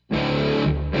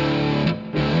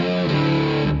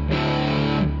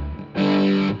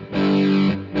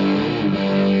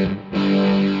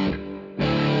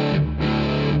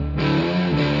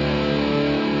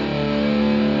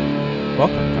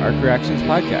Arc Reactions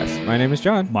Podcast. My name is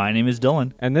John. My name is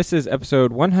Dylan. And this is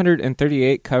episode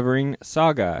 138 covering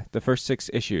Saga, the first 6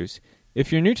 issues.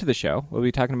 If you're new to the show, we'll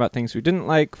be talking about things we didn't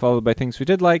like, followed by things we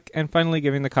did like, and finally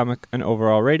giving the comic an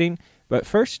overall rating. But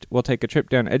first, we'll take a trip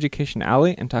down Education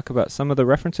Alley and talk about some of the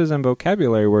references and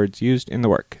vocabulary words used in the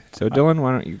work. So Dylan,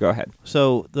 why don't you go ahead?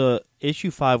 So the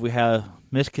issue 5, we have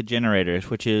Miscegenators,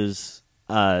 which is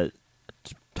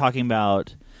talking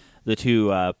about the two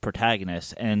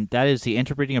protagonists, and that is the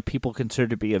interbreeding of people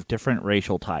considered to be of different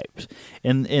racial types.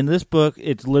 In this book,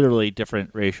 it's literally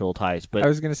different racial types. But I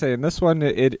was going to say, in this one,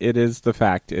 it is the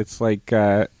fact. It's like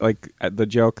the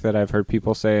joke that I've heard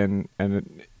people say,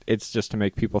 and it's just to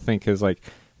make people think is like,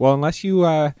 well, unless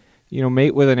you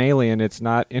mate with an alien, it's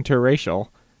not interracial.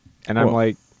 And I'm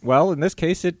like, well, in this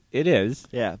case, it is.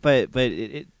 Yeah, but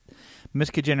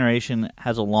miscegeneration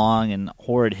has a long and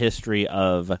horrid history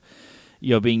of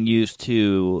being used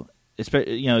to,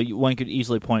 one could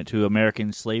easily point to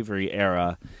American slavery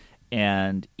era,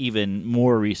 and even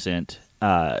more recent,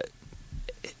 hell,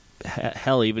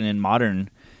 even in modern,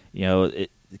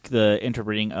 the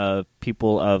interbreeding of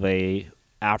people of a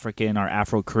African or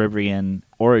Afro-Caribbean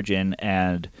origin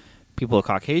and people of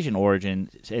Caucasian origin,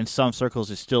 in some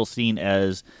circles, is still seen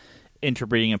as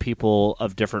interbreeding of people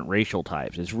of different racial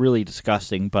types. It's really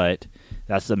disgusting, but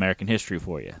that's the American history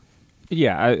for you.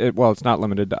 Yeah, it's not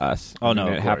limited to us. Oh, no,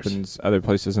 it happens other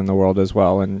places in the world as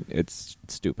well, and it's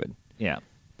stupid. Yeah.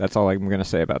 That's all I'm going to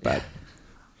say about that.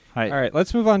 All right,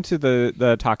 let's move on to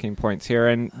the talking points here.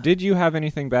 And did you have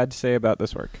anything bad to say about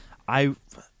this work? I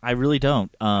really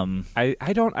don't.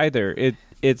 I don't either.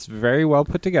 It's very well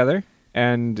put together,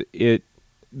 and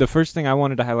the first thing I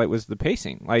wanted to highlight was the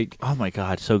pacing. Like, oh my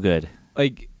God, so good.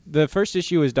 Like, the first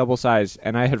issue is double sized,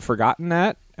 and I had forgotten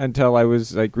that until I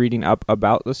was reading up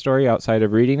about the story outside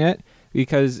of reading it,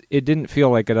 because it didn't feel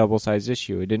like a double sized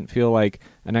issue. It didn't feel like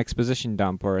an exposition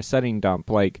dump or a setting dump.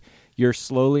 Like, you're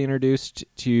slowly introduced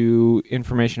to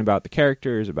information about the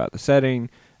characters, about the setting,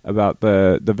 about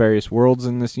the various worlds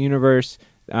in this universe,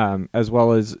 as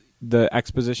well as the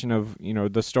exposition of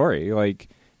the story. Like,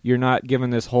 you're not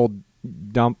given this whole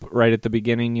dump right at the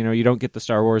beginning. You don't get the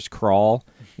Star Wars crawl.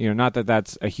 Not that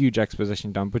that's a huge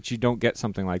exposition dump, but you don't get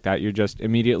something like that. You're just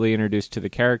immediately introduced to the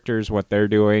characters, what they're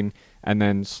doing, and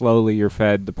then slowly you're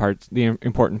fed the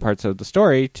important parts of the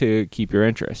story to keep your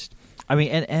interest. I mean,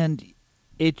 and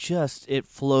it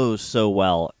flows so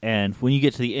well. And when you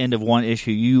get to the end of one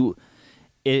issue,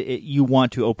 you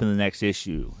want to open the next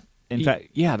issue. In fact,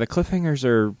 yeah, the cliffhangers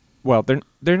are, well,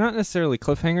 they're not necessarily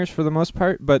cliffhangers for the most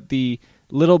part, but the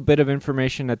little bit of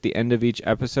information at the end of each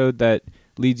episode that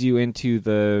leads you into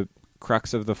the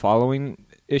crux of the following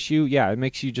issue, yeah, it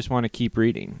makes you just want to keep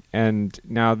reading. And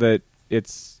now that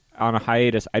it's on a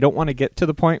hiatus, I don't want to get to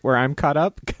the point where I'm caught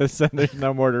up, because then there's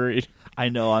no more to read. I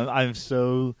know, I'm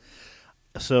so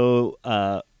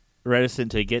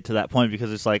reticent to get to that point,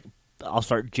 because it's like I'll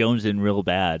start jonesing real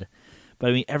bad.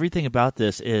 But I mean, everything about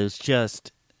this is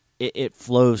just it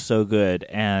flows so good,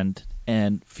 and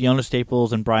Fiona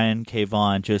Staples and Brian K.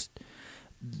 Vaughan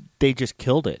they just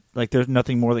killed it. Like, there's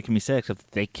nothing more that can be said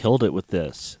except they killed it with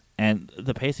this. And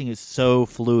the pacing is so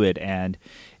fluid, and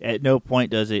at no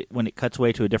point does it, when it cuts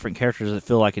away to a different character, does it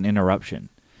feel like an interruption.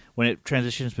 When it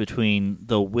transitions between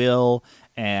the Will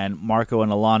and Marco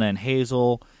and Alana and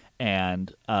Hazel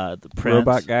and the Prince.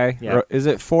 Robot guy? Yeah. Is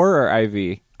it 4 or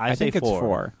IV? I think it's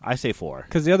 4. I say 4.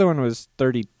 Because the other one was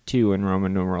 32 in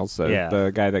Roman numerals,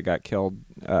 the guy that got killed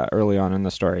early on in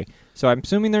the story. So I'm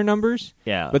assuming they're numbers.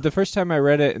 Yeah. But the first time I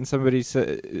read it, and somebody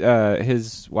said,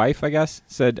 his wife, I guess,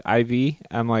 said IV,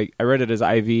 I'm like, I read it as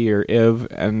IV or IV,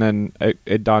 and then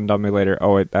it dawned on me later,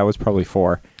 that was probably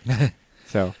 4.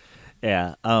 So.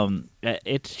 Yeah.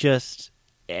 It's just,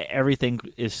 everything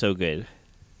is so good.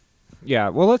 Yeah,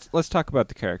 well, let's talk about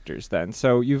the characters then.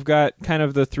 So you've got kind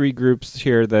of the 3 groups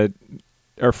here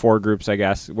or 4 groups, I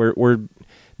guess. We're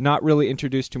not really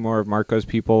introduced to more of Marco's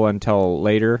people until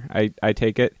later, I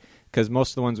take it, because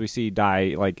most of the ones we see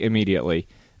die immediately.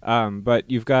 But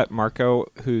you've got Marco,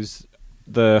 who's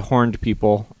the horned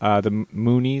people, the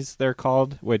Moonies they're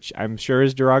called, which I'm sure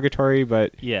is derogatory,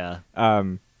 but yeah.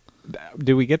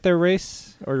 Do we get their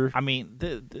race? Or I mean,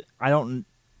 I don't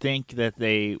think that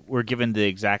they were given the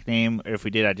exact name. If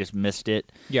we did, I just missed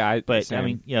it. Yeah, I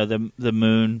mean, the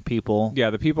Moon people.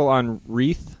 Yeah, the people on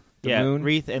Wreath. Moon.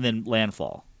 Wreath, and then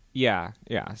Landfall. Yeah.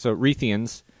 So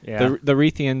Wreathians. Yeah. The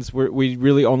Wreathians. We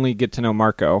really only get to know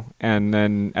Marco, and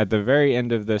then at the very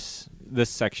end of this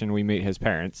section, we meet his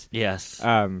parents. Yes.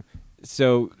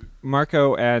 So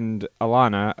Marco and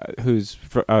Alana, who's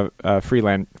a free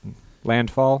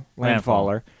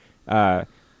landfaller.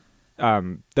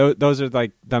 those are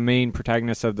like the main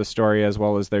protagonists of the story, as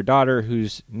well as their daughter,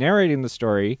 who's narrating the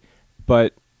story,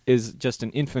 but is just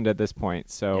an infant at this point.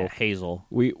 So Hazel.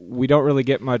 We don't really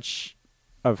get much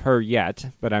of her yet,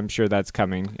 but I'm sure that's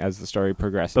coming as the story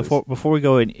progresses. Before we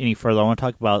go any further, I want to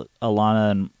talk about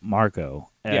Alana and Marco.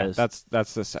 That's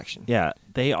this section. Yeah,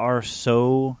 they are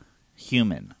so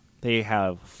human. They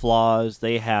have flaws.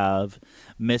 They have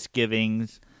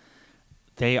misgivings.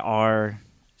 They are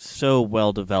so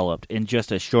well developed in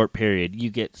just a short period.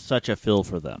 You get such a feel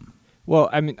for them. Well,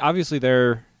 I mean, obviously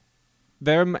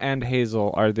them and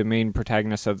Hazel are the main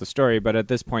protagonists of the story, but at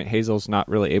this point Hazel's not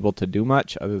really able to do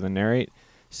much other than narrate.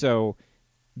 So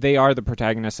they are the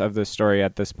protagonists of this story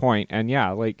at this point. And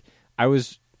yeah, like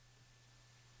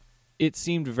it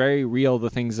seemed very real, the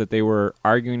things that they were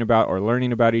arguing about or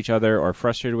learning about each other or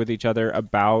frustrated with each other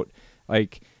about.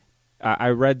 Like, I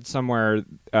read somewhere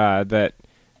that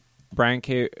Brian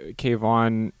K.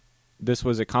 Vaughan, this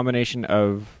was a combination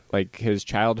of like his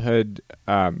childhood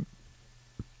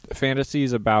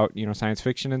fantasies about, science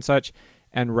fiction and such,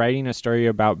 and writing a story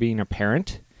about being a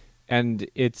parent. And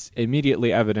it's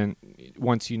immediately evident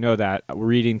once you know that,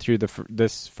 reading through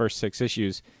this first 6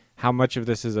 issues, how much of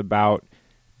this is about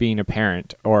being a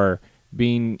parent or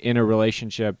being in a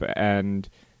relationship and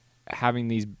having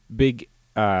these big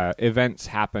events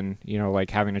happen,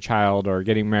 like having a child or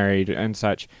getting married and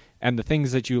such, and the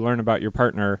things that you learn about your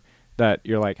partner that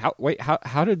you're like,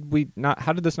 how did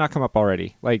this not come up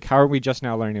already? Like, how are we just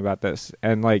now learning about this?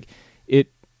 And like, it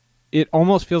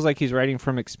almost feels like he's writing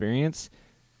from experience,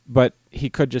 but he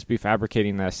could just be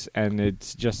fabricating this, and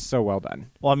it's just so well done.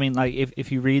 Well, I mean, like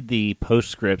if you read the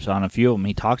postscripts on a few of them,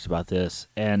 he talks about this,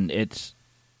 and it's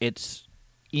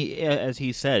as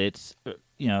he said, it's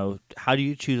how do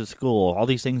you choose a school? All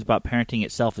these things about parenting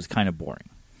itself is kind of boring.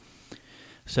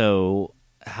 So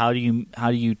how do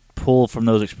you pull from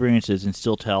those experiences and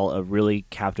still tell a really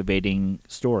captivating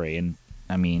story? And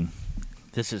I mean,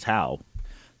 this is how.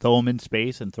 Throw them in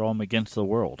space and throw them against the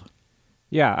world.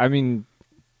 Yeah, I mean,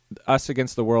 Us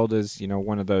Against the World is,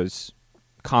 one of those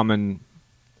common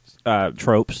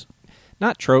tropes.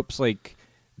 Not tropes, like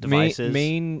devices.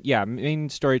 Main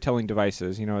storytelling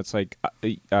devices. It's like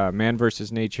man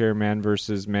versus nature, man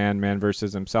versus man, man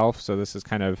versus himself. So this is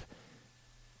kind of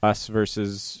us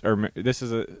versus, or this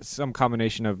is some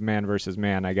combination of man versus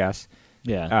man, I guess.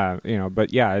 Yeah.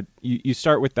 But yeah, you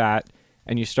start with that,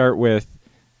 and you start with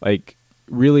like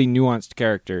really nuanced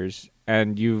characters,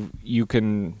 and you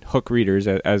can hook readers,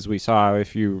 as we saw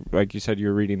if you, like you said,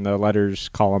 you're reading the letters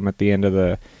column at the end of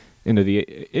the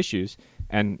issues,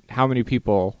 and how many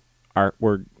people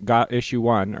got issue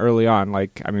 1 early on.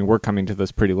 Like, I mean, we're coming to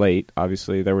this pretty late.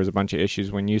 Obviously, there was a bunch of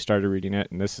issues when you started reading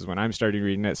it, and this is when I'm starting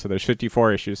reading it. So there's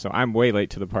 54 issues. So I'm way late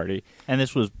to the party. And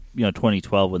this was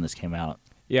 2012 when this came out.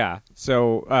 Yeah.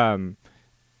 So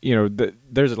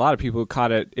there's a lot of people who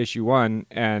caught it issue 1,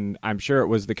 and I'm sure it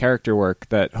was the character work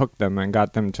that hooked them and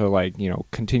got them to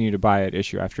continue to buy it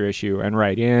issue after issue and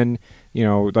write in.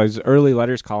 Those early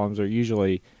letters columns are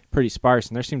usually pretty sparse,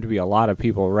 and there seemed to be a lot of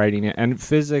people writing in and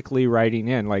physically writing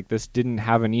in. Like, this didn't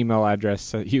have an email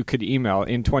address that you could email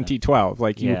in 2012.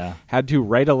 Like, you had to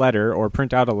write a letter or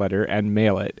print out a letter and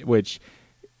mail it, which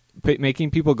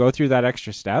making people go through that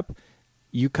extra step,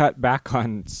 you cut back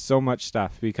on so much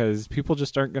stuff because people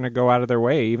just aren't going to go out of their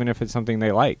way, even if it's something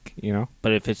they like,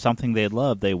 But if it's something they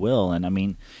love, they will. And I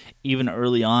mean, even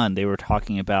early on, they were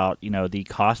talking about, the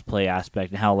cosplay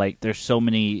aspect and how, like, there's so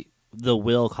many the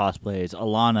Will cosplays,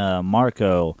 Alana,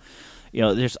 Marco,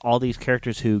 there's all these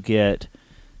characters who get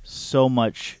so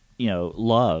much,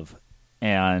 love,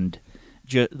 and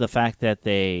the fact that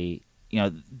they,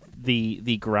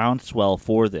 the groundswell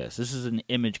for this is an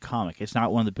Image comic. It's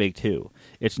not one of the big two.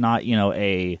 It's not,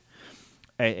 a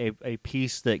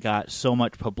piece that got so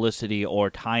much publicity or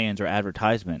tie-ins or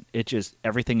advertisement. It just,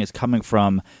 everything is coming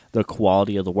from the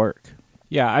quality of the work.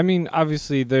 Yeah, I mean,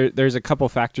 obviously there's a couple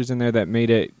factors in there that made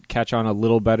it catch on a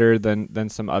little better than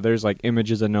some others. Like,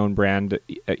 Image is a known brand,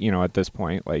 at this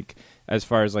point. Like, as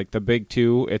far as like the big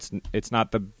two, it's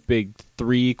not the big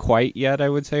three quite yet, I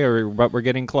would say, but we're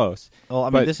getting close. Well,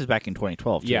 I mean, this is back in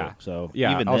 2012 too. Yeah, so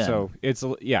yeah. Even also, then.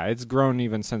 it's grown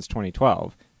even since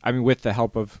 2012. I mean, with the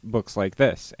help of books like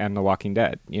this and The Walking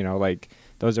Dead, like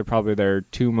those are probably their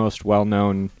two most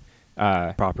well-known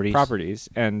properties,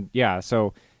 and yeah,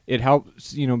 so. It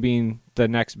helps, being the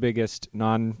next biggest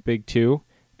non-big two,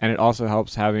 and it also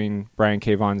helps having Brian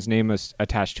K. Vaughan's name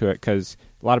attached to it, because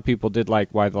a lot of people did like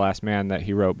Why the Last Man that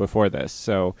he wrote before this.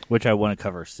 So, which I want to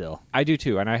cover still. I do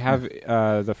too, and I have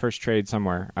the first trade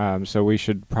somewhere, so we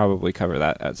should probably cover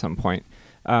that at some point.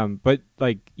 But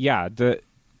like, yeah,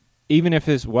 even if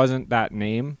this wasn't that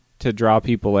name, to draw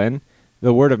people in,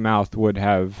 the word of mouth would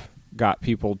have got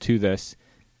people to this.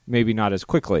 Maybe not as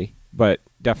quickly, but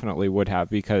definitely would have,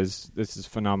 because this is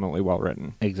phenomenally well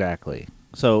written. Exactly.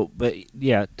 So, but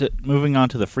yeah, moving on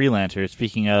to the freelancers.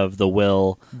 Speaking of the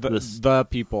will, the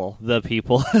people, the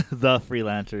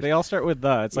freelancers. They all start with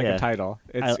the. It's like a title.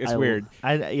 It's weird.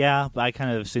 But I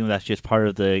kind of assume that's just part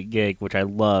of the gig, which I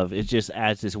love. It just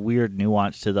adds this weird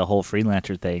nuance to the whole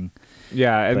freelancer thing.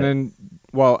 Yeah, and then,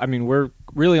 well, I mean, we're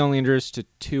really only introduced to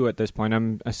 2 at this point.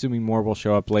 I'm assuming more will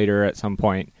show up later at some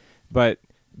point. But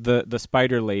the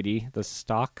spider lady, the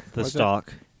Stalk,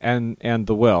 and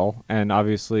the Will, and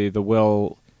obviously the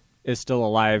Will is still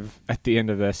alive at the end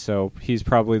of this, so he's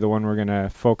probably the one we're going to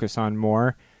focus on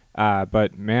more.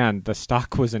 But man, the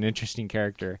Stalk was an interesting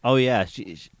character. Oh yeah,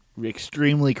 she's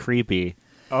extremely creepy.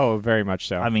 Oh, very much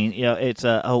so. I mean, it's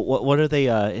what are they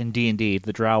in D&D?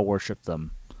 The Drow worship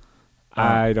them.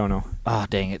 I don't know. Oh,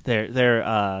 dang it! They're.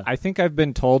 I think I've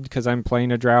been told, because I'm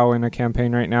playing a Drow in a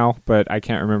campaign right now, but I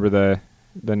can't remember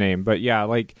the name. But yeah,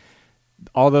 like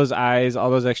all those eyes, all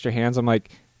those extra hands. I'm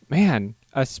like, man,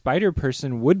 a spider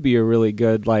person would be a really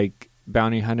good like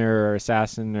bounty hunter or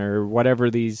assassin or whatever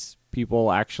these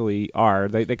people actually are.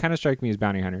 They kind of strike me as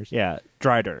bounty hunters. Yeah,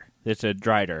 Drider. It's a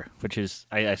Drider, which is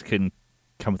I couldn't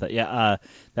come with that. Yeah,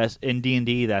 that's in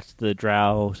D&D. That's the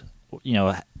Drow.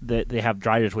 They have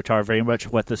Driders, which are very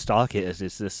much what the Stalk is.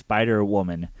 It's this spider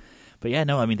woman. But yeah,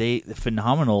 no, I mean they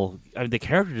phenomenal. I mean the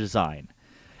character design.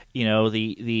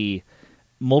 The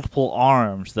multiple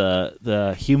arms,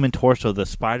 the human torso, the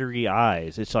spidery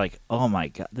eyes. It's like, oh my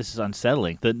god, this is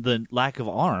unsettling. The lack of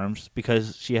arms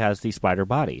because she has the spider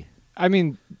body. I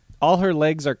mean, all her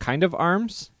legs are kind of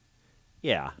arms.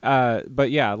 Yeah.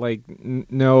 But yeah, like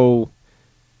no.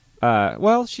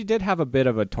 Well, she did have a bit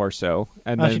of a torso,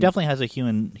 and then, she definitely has a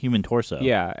human torso.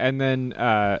 Yeah, and then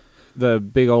the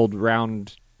big old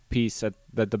round piece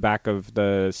that the back of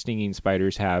the stinging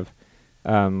spiders have,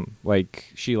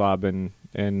 like Shelob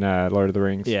in Lord of the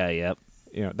Rings. Yeah, yep.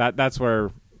 That's where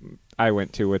I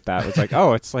went to with that. It's like,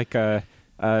 oh, it's like a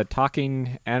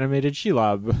talking animated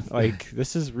Shelob. Like,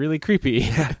 this is really creepy.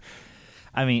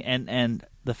 I mean, and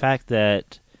the fact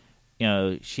that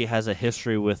she has a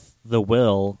history with the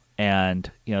Will. And,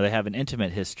 they have an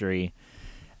intimate history,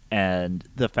 and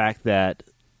the fact that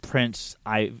Prince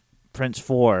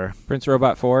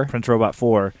Robot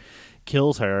 4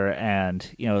 kills her,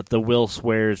 and, the Will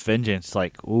swears vengeance,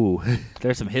 like, ooh,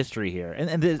 there's some history here.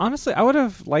 And honestly, I would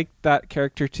have liked that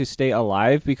character to stay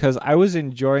alive, because I was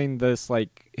enjoying this,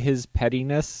 like, his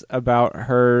pettiness about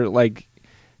her, like,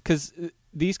 because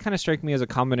these kind of strike me as a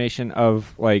combination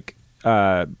of, like,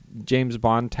 James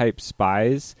Bond type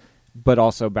spies, but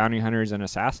also bounty hunters and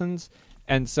assassins.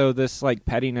 And so this like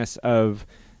pettiness of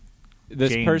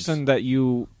this person that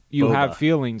you Boba. have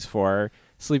feelings for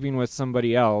sleeping with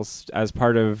somebody else as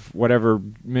part of whatever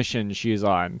mission she's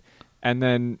on. And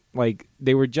then like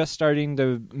they were just starting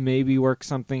to maybe work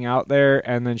something out there,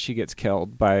 and then she gets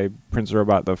killed by Prince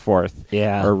Robot the Fourth.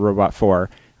 Yeah. Or Robot 4.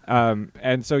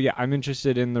 And so, yeah, I'm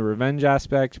interested in the revenge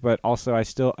aspect, but also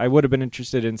I would have been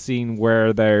interested in seeing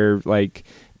where their like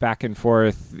back and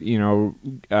forth,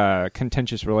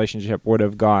 contentious relationship would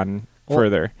have gone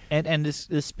further. And this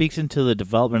speaks into the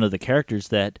development of the characters,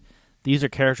 that these are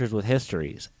characters with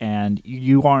histories, and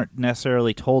you aren't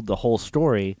necessarily told the whole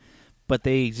story, but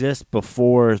they exist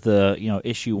before the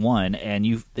issue 1,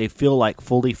 and they feel like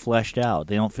fully fleshed out.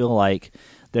 They don't feel like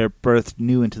they're birthed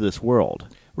new into this world.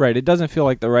 Right. It doesn't feel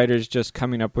like the writer's just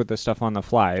coming up with the stuff on the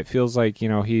fly. It feels like,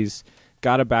 he's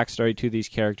got a backstory to these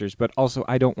characters, but also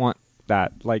I don't want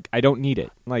that. Like, I don't need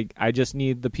it. Like, I just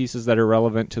need the pieces that are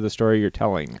relevant to the story you're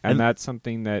telling. And that's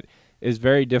something that is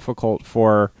very difficult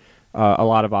for a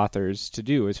lot of authors to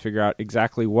do, is figure out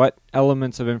exactly what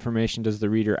elements of information does the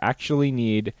reader actually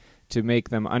need to make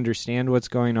them understand what's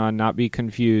going on, not be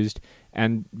confused,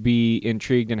 and be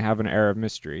intrigued and have an air of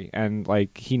mystery. And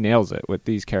like he nails it with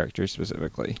these characters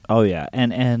specifically. Oh yeah,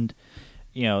 and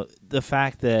the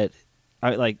fact that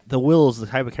the Will is the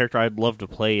type of character I'd love to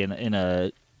play in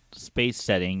a space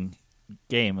setting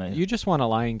game. You just want a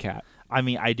lion cat. I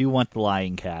mean, I do want the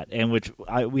lion cat, and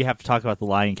we have to talk about the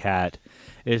lion cat.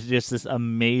 It's just this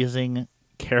amazing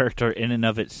character in and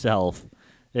of itself.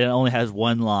 It only has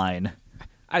one line.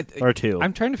 Or 2.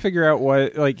 I'm trying to figure out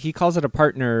what, like, he calls it a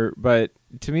partner, but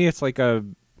to me it's like a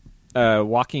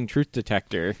walking truth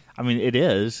detector. I mean, it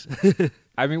is.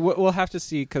 I mean, we'll have to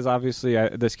see, because obviously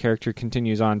this character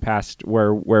continues on past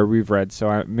where we've read,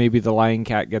 so maybe the lion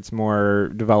cat gets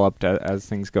more developed as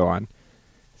things go on.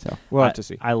 So we'll have to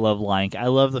see. I love lion cat. I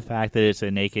love the fact that it's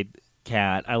a naked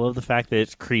cat. I love the fact that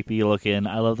it's creepy looking.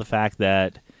 I love the fact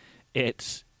that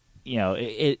it's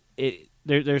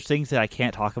there's things that I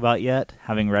can't talk about yet,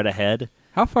 having read ahead.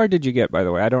 How far did you get, by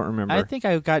the way? I don't remember. I think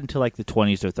I got into like the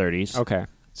 20s or 30s. Okay.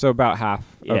 So about half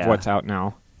of what's out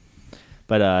now.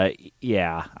 But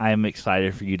yeah, I'm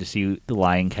excited for you to see the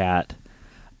Lion Cat.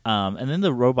 And then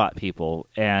the robot people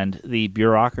and the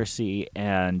bureaucracy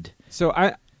and... So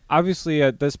I obviously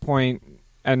at this point,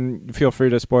 and feel free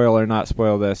to spoil or not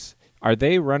spoil this, are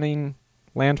they running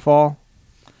Landfall?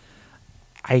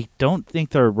 I don't think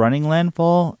they're running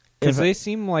Landfall. Because they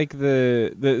seem like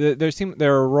they're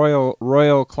a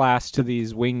royal class to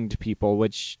these winged people,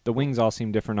 which the wings all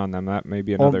seem different on them. That may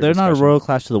be another. Well, they're discussion. not a royal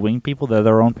class to the winged people; they're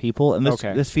their own people, and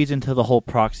Okay. this feeds into the whole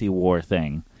proxy war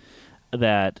thing.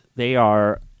 That they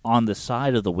are on the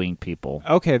side of the winged people.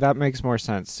 Okay, that makes more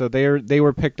sense. So they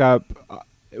were picked up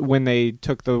when they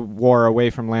took the war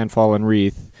away from Landfall and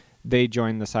Wreath. They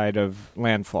joined the side of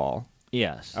Landfall.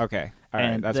 Yes. Okay. All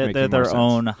and right, they're their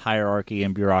own hierarchy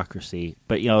and bureaucracy.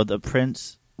 But the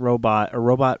Prince Robot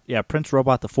Prince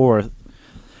Robot the Fourth,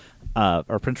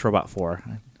 or Prince Robot 4.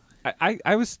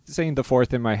 I was saying the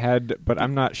fourth in my head, but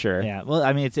I'm not sure. Yeah, well,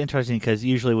 I mean, it's interesting because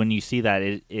usually when you see that,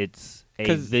 it's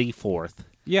the fourth.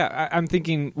 Yeah, I'm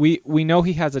thinking we know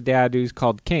he has a dad who's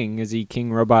called King. Is he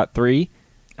King Robot 3?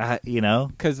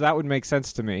 Because that would make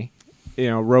sense to me.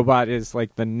 Robot is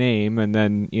like the name, and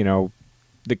then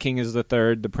the king is the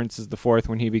third, the prince is the fourth.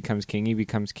 When he becomes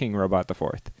King Robot the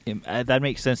Fourth. That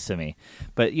makes sense to me.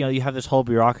 But you have this whole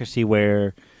bureaucracy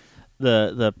where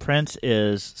the prince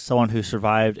is someone who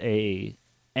survived a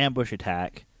ambush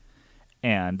attack,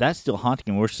 and that's still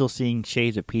haunting him. We're still seeing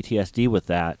shades of PTSD with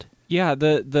that. Yeah,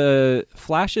 the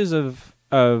flashes of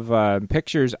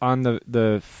pictures on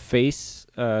the face,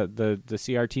 the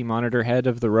CRT monitor head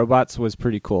of the robots was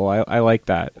pretty cool. I like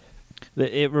that.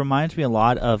 It reminds me a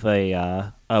lot of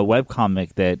a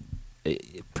webcomic that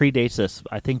predates us,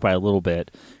 I think, by a little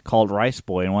bit, called Rice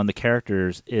Boy, and one of the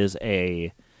characters is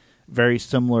a very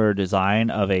similar design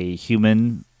of a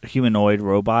humanoid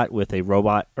robot with a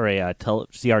robot or a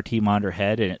CRT monitor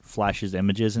head, and it flashes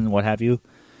images and what have you.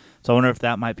 So I wonder if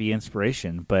that might be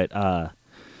inspiration. But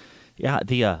yeah,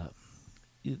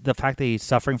 the fact that he's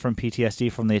suffering from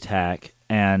PTSD from the attack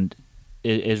and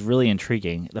is really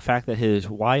intriguing. The fact that his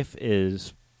wife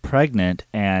is pregnant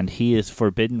and he is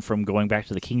forbidden from going back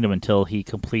to the kingdom until he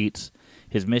completes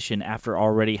his mission after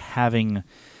already having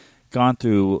gone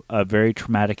through a very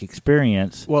traumatic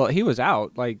experience. Well, he was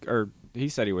out, or he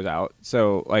said he was out.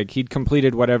 So, he'd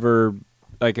completed whatever,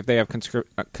 if they have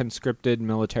conscripted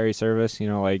military service,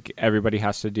 everybody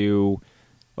has to do,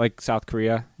 South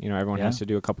Korea, everyone has to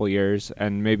do a couple years,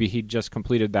 and maybe he just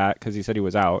completed that because he said he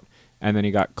was out. And then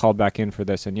he got called back in for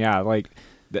this, and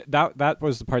that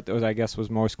was the part that was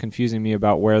most confusing me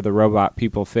about where the robot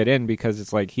people fit in, because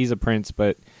it's he's a prince,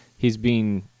 but he's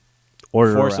being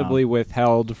forcibly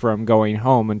withheld from going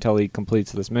home until he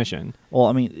completes this mission. Well,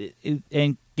 I mean,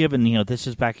 and given this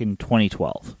is back in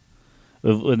 2012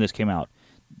 when this came out,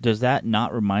 does that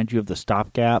not remind you of the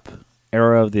stopgap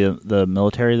era of the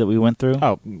military that we went through?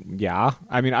 Oh yeah,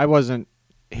 I mean, I wasn't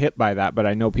hit by that, but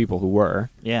I know people who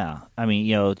were. Yeah, I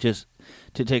mean, just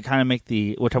to kind of make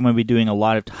which I'm going to be doing a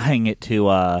lot of tying it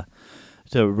to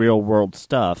real world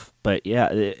stuff. But yeah,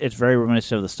 it's very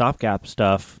reminiscent of the stopgap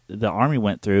stuff the Army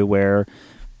went through, where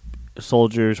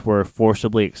soldiers were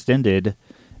forcibly extended,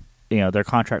 their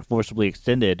contract forcibly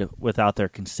extended without their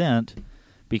consent,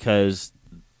 because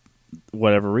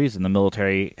whatever reason the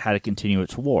military had to continue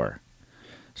its war.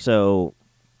 So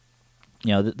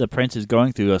the prince is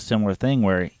going through a similar thing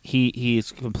where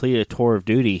he's completed a tour of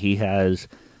duty. He has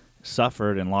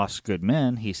suffered and lost good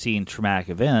men. He's seen traumatic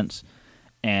events,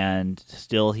 and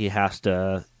still he has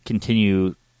to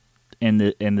continue in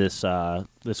this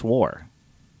war.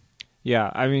 Yeah,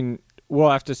 I mean,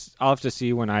 I'll have to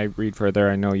see when I read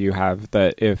further. I know you have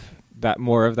that, if that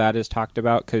more of that is talked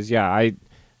about, because I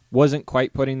wasn't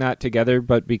quite putting that together,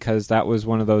 but because that was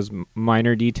one of those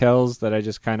minor details that I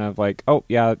just kind of oh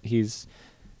yeah,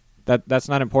 that's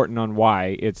not important on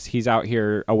why. He's out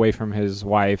here away from his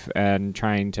wife and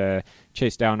trying to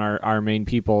chase down our main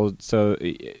people, so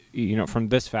from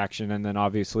this faction, and then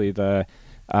obviously the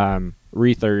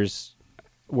Wreathers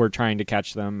were trying to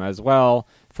catch them as well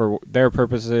for their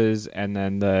purposes, and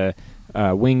then the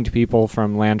winged people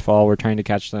from Landfall were trying to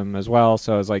catch them as well.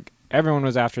 So it was everyone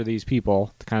was after these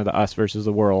people, kind of the us versus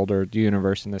the world, or the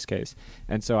universe in this case.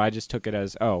 And so I just took it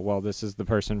as, oh, well, this is the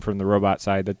person from the robot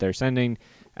side that they're sending,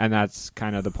 and that's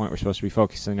kind of the point we're supposed to be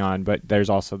focusing on. But there's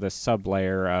also this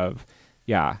sub-layer of,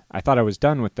 yeah, I thought I was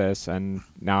done with this, and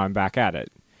now I'm back at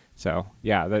it. So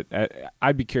yeah,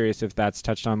 I'd be curious if that's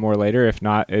touched on more later. If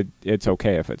not, it's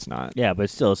okay if it's not. Yeah, but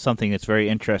still, it's something that's very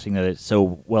interesting that it's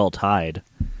so well tied.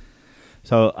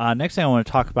 So next thing I want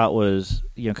to talk about was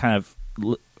kind of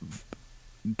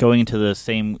going into the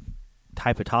same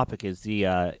type of topic is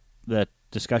the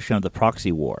discussion of the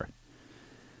proxy war.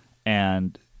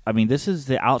 And I mean, this is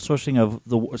the outsourcing of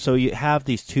the. So you have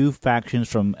these two factions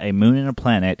from a moon and a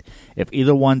planet. If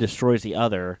either one destroys the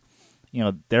other,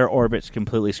 their orbit's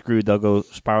completely screwed. They'll go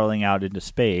spiraling out into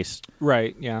space.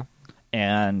 Right. Yeah.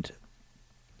 And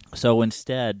so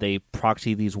instead, they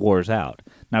proxy these wars out.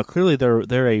 Now, clearly,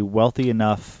 they're a wealthy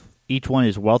enough. Each one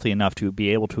is wealthy enough to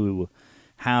be able to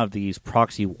have these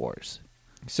proxy wars.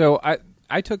 So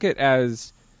I took it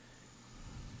as.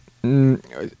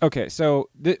 Okay, so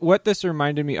what this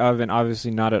reminded me of, and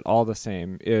obviously not at all the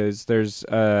same, is there's,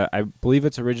 I believe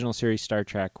it's original series Star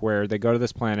Trek, where they go to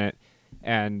this planet,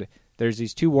 and there's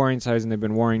these two warring sides, and they've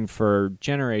been warring for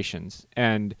generations,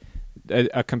 and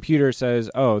a computer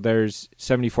says, oh, there's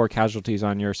 74 casualties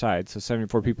on your side, so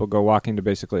 74 people go walk into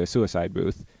basically a suicide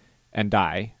booth and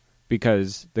die,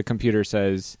 because the computer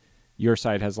says your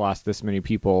side has lost this many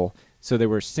people, so they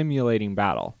were simulating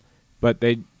battle. But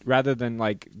they, rather than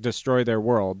destroy their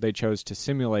world, they chose to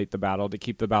simulate the battle to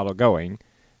keep the battle going,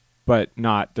 but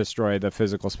not destroy the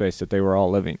physical space that they were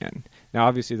all living in. Now,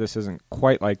 obviously, this isn't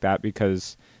quite like that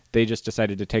because they just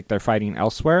decided to take their fighting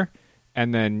elsewhere.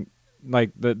 And then,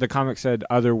 the comic said,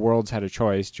 other worlds had a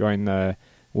choice, join the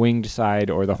winged side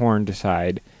or the horned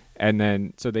side. And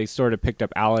then, so they sort of picked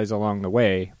up allies along the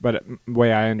way. But the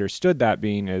way I understood that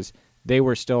being is, they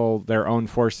were still their own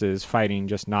forces fighting,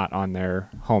 just not on their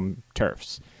home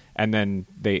turfs. And then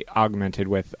they augmented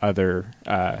with other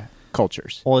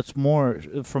cultures. Well, it's more,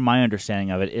 from my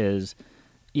understanding of it, is,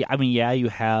 you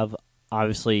have,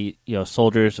 obviously,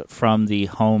 soldiers from the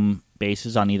home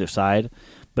bases on either side,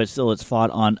 but still it's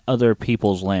fought on other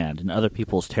people's land and other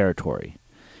people's territory.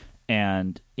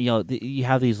 And, you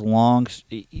have these long...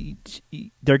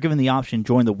 They're given the option,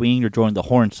 join the winged or join the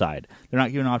horn side. They're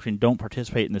not given the option, don't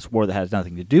participate in this war that has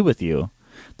nothing to do with you.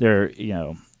 They're,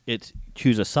 it's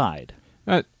choose a side.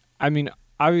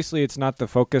 Obviously it's not the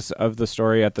focus of the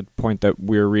story at the point that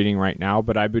we're reading right now,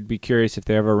 but I would be curious if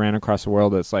they ever ran across a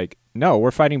world that's like, no, we're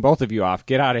fighting both of you off.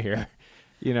 Get out of here.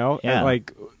 Yeah.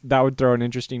 And, that would throw an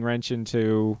interesting wrench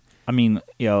into...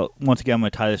 once again, I'm going to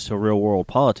tie this to real-world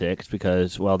politics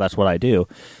because, well, that's what I do.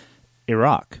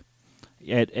 Iraq.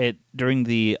 During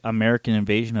the American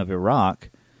invasion of Iraq,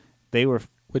 they were...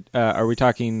 are we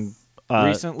talking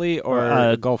recently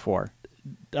or Gulf War?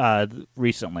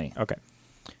 Recently. Okay.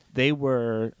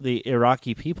 The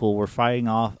Iraqi people were fighting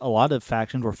off, a lot of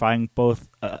factions were fighting both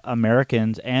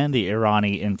Americans and the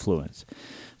Irani influence.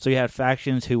 So you had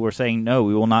factions who were saying, no,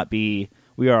 we will not be,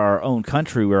 we are our own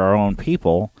country, we're our own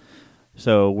people.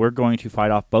 So we're going to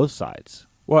fight off both sides.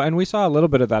 Well, and we saw a little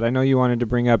bit of that. I know you wanted to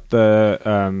bring up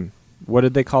the, what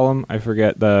did they call them? I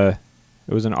forget it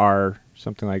was an R,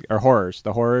 something like, or horrors,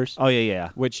 the horrors. Oh, yeah.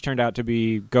 Which turned out to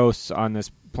be ghosts on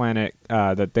this planet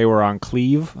that they were on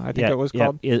Cleve, I think it was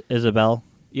called. Isabel.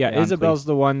 Yeah, Isabel's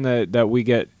the one that we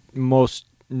get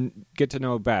to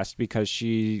know best because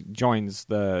she joins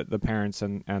the parents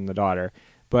and the daughter.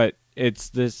 But it's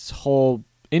this whole...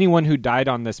 Anyone who died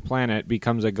on this planet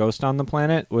becomes a ghost on the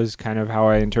planet was kind of how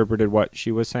I interpreted what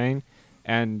she was saying.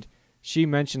 And she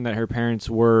mentioned that her parents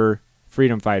were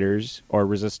freedom fighters or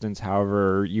resistance,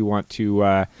 however you want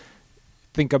to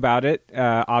think about it.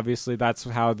 Obviously, that's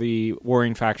how the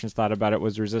warring factions thought about it,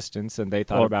 was resistance, and they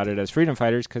thought about it as freedom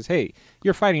fighters because, hey,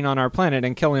 you're fighting on our planet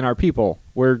and killing our people.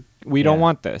 We don't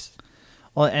want this.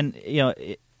 Well, and,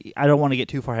 I don't want to get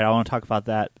too far ahead. I want to talk about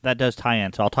that. That does tie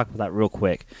in, so I'll talk about that real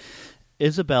quick.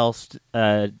 Isabel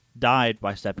died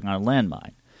by stepping on a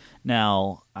landmine.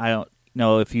 Now, I don't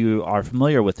know if you are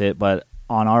familiar with it, but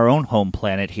on our own home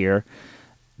planet here,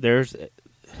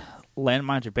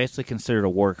 landmines are basically considered a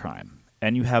war crime.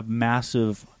 And you have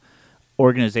massive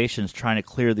organizations trying to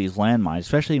clear these landmines,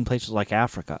 especially in places like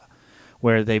Africa,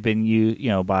 where they've been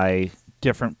used, by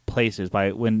different places,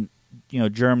 by when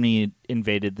Germany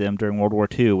invaded them during World War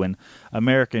II, when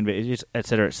America invaded, et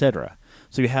cetera, et cetera.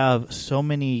 So you have so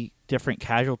many different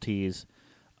casualties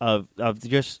of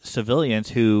just civilians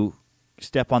who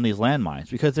step on these landmines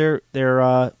because they're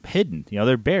hidden,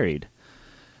 they're buried.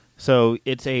 So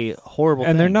it's a horrible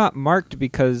thing. And they're not marked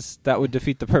because that would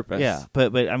defeat the purpose. Yeah,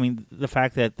 but I mean the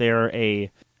fact that they're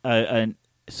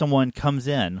someone comes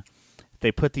in,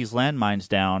 they put these landmines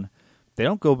down, they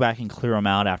don't go back and clear them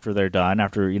out after they're done,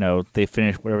 after they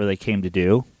finish whatever they came to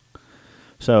do.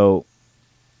 So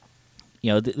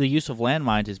the use of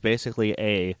landmines is basically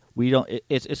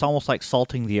it's almost like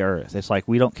salting the earth. It's like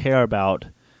we don't care about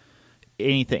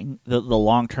anything, the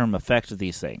long-term effects of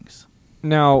these things.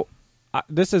 Now,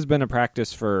 this has been a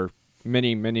practice for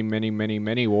many, many, many, many,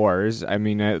 many wars. I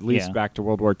mean, at least back to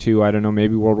World War II. I don't know,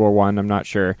 maybe World War I. I'm not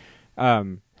sure.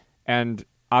 And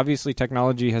obviously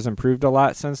technology has improved a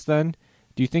lot since then.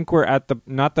 Do you think we're at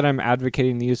not that I'm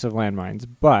advocating the use of landmines,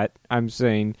 but I'm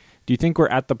saying, do you think we're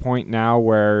at the point now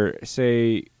where,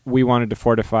 say, we wanted to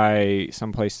fortify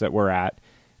someplace that we're at,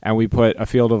 and we put a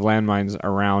field of landmines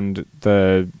around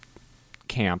the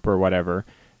camp or whatever?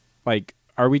 Like,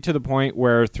 are we to the point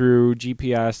where through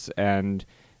GPS and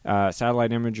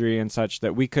satellite imagery and such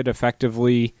that we could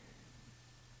effectively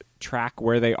track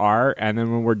where they are, and then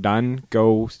when we're done,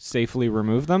 go safely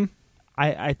remove them?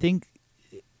 I think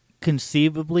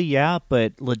conceivably, yeah,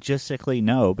 but logistically,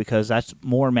 no, because that's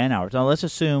more man hours. Now, let's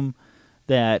assume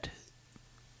that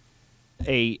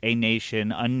a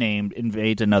nation, unnamed,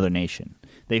 invades another nation.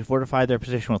 They fortify their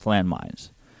position with landmines.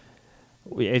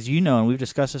 As you know, and we've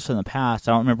discussed this in the past,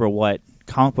 I don't remember what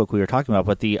comic book we were talking about,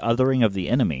 but the othering of the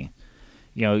enemy.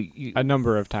 A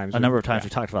number of times we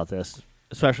talked about this,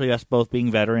 especially us both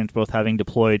being veterans, both having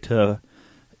deployed to,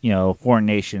 foreign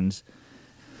nations.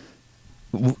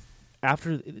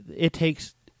 After it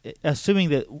takes,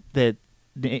 assuming that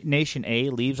nation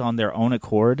A leaves on their own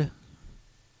accord,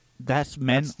 that's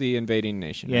the invading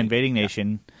nation. Yeah, right? Invading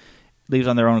nation leaves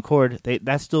on their own accord.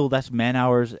 That's man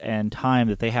hours and time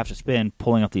that they have to spend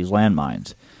pulling up these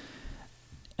landmines.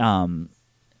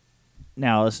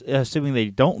 Now, assuming they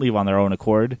don't leave on their own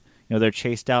accord, they're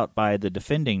chased out by the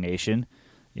defending nation.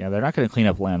 They're not going to clean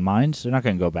up landmines. They're not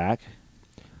going to go back.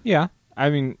 Yeah. I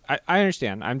mean, I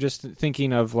understand. I'm just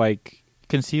thinking of, like,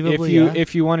 conceivably,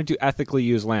 if you wanted to ethically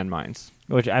use landmines.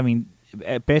 Which, I mean,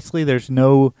 basically there's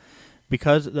no,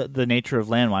 because the nature of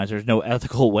landmines, there's no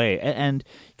ethical way. And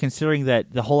considering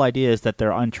that the whole idea is that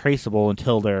they're untraceable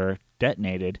until they're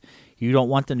detonated, you don't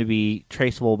want them to be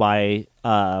traceable by,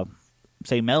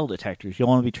 say, metal detectors. You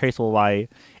don't want to be traceable by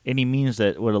any means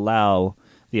that would allow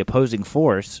the opposing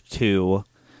force to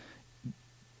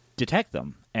detect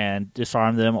them and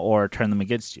disarm them or turn them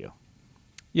against you.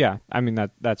 Yeah, I mean,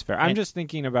 that's fair. I'm just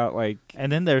thinking about, like... And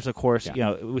then there's, of course,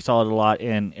 we saw it a lot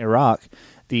in Iraq,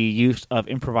 the use of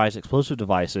improvised explosive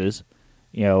devices,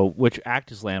 which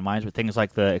act as landmines, but things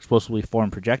like the explosively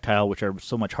formed projectile, which are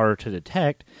so much harder to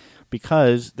detect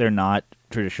because they're not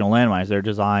traditional landmines. They're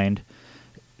designed,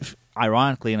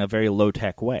 ironically, in a very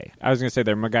low-tech way. I was going to say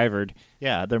they're MacGyvered.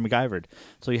 Yeah, they're MacGyvered.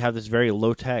 So you have this very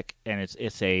low-tech, and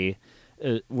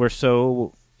we're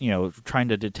so... trying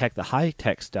to detect the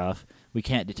high-tech stuff, we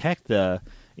can't detect the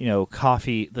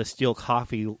steel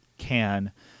coffee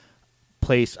can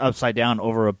placed upside down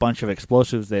over a bunch of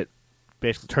explosives that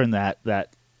basically turn that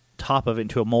top of it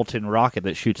into a molten rocket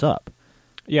that shoots up.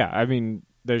 Yeah, I mean,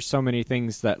 there's so many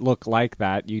things that look like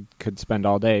that. You could spend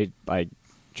all day, like,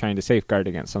 trying to safeguard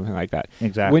against something like that.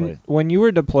 Exactly. When you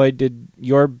were deployed, did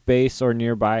your base or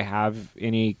nearby have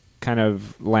any kind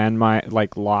of landmine,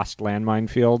 like lost landmine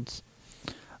fields?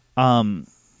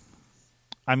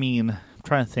 I mean, I'm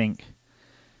trying to think.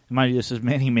 Mind you, this is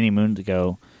many, many moons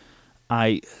ago.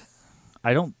 I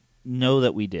don't know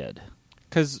that we did.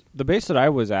 Because the base that I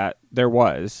was at, there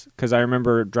was. Because I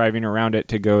remember driving around it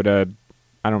to go to,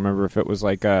 I don't remember if it was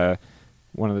like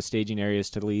one of the staging areas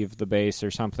to leave the base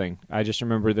or something. I just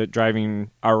remember that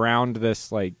driving around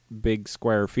this like big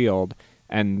square field,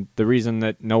 and the reason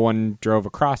that no one drove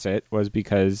across it was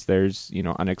because there's,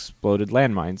 unexploded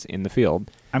landmines in the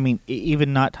field. I mean,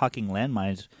 even not talking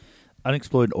landmines,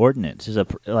 unexploded ordnance is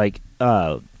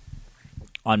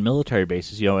on military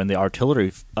bases, in the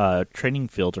artillery training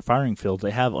fields or firing fields,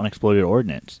 they have unexploded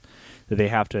ordnance that they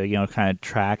have to, kind of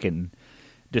track and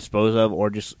dispose of, or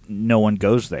just no one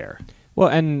goes there. Well,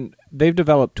 and they've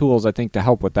developed tools, I think, to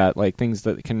help with that, like things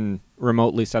that can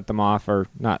remotely set them off, or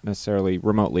not necessarily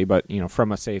remotely, but,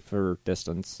 from a safer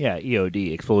distance. Yeah,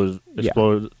 EOD,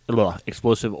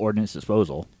 explosive ordnance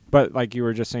disposal. But like you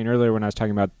were just saying earlier when I was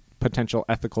talking about potential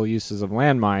ethical uses of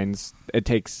landmines, it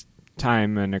takes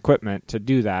time and equipment to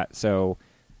do that. So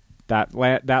that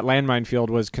landmine field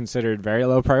was considered very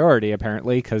low priority,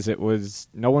 apparently, because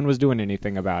no one was doing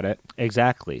anything about it.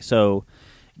 Exactly. So,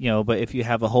 but if you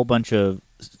have a whole bunch of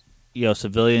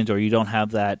civilians, or you don't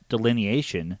have that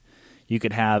delineation, you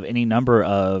could have any number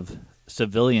of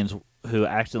civilians who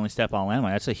accidentally step on a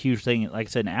landmine. That's a huge thing. Like I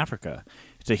said, in Africa,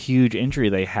 it's a huge injury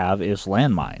they have is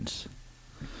landmines.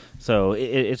 So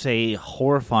it's a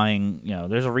horrifying,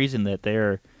 there's a reason that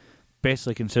they're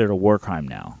basically considered a war crime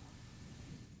now.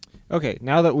 Okay,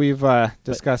 now that we've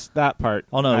discussed that part,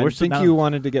 Oh, no, I we're think now- you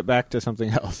wanted to get back to something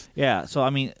else. Yeah, so I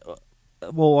mean,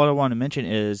 well, what I want to mention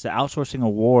is the outsourcing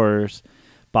of wars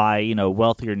by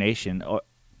wealthier nation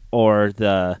or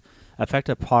the effect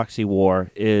of proxy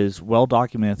war is well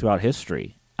documented throughout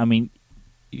history. I mean,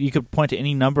 you could point to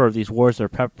any number of these wars that are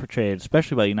perpetrated,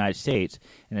 especially by the United States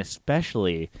and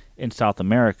especially in South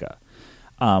America.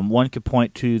 One could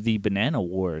point to the Banana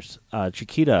Wars,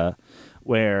 Chiquita,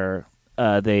 where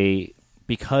they,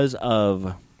 because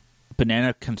of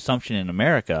banana consumption in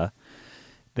America,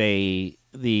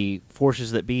 the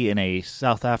forces that be in a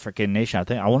South African nation,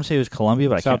 I want to say it was Colombia,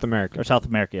 but South America. South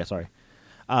America, yeah, sorry.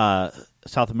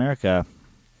 South America,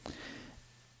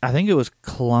 I think it was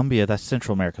Colombia, that's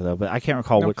Central America, though, but I can't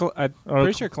recall which. I'm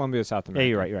pretty sure Colombia is South America.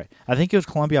 Yeah, you're right. I think it was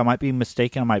Colombia. I might be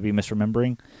mistaken. I might be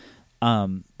misremembering.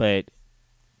 But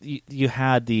you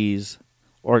had these,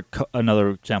 or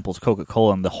another example is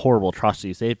Coca-Cola and the horrible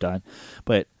atrocities they've done.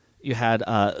 But you had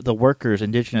the workers,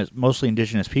 mostly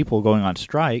indigenous people, going on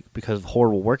strike because of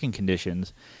horrible working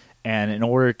conditions. And in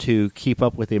order to keep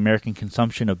up with the American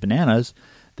consumption of bananas,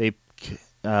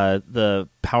 the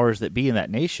powers that be in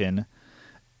that nation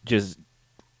just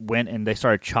went and they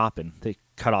started chopping. They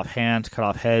cut off hands, cut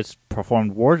off heads,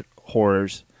 performed war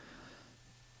horrors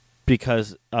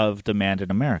because of demand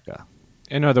in America.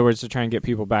 In other words, to try and get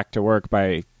people back to work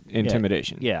by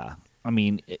intimidation. Yeah. I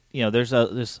mean, there's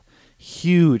this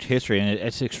huge history, and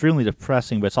it's extremely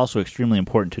depressing, but it's also extremely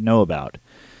important to know about.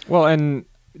 Well, and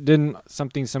didn't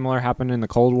something similar happen in the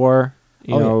Cold War?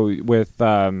 With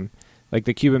like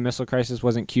the Cuban Missile Crisis,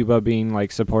 wasn't Cuba being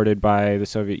like supported by the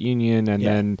Soviet Union, and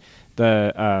then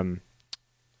the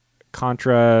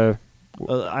Contra,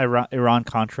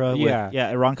 Iran-Contra?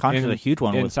 Iran-Contra is a huge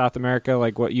one. In South America,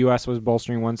 like what U.S. was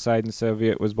bolstering one side and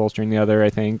Soviet was bolstering the other, I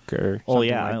think, or something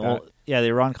like that. The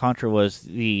Iran-Contra was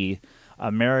the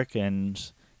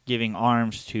Americans giving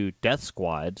arms to death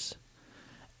squads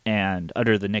and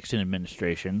under the Nixon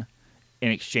administration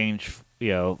in exchange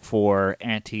for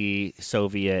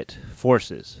anti-Soviet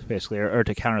forces, basically, or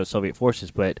to counter the Soviet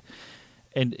forces. But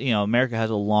America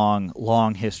has a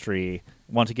long history,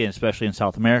 once again, especially in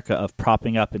South America, of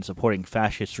propping up and supporting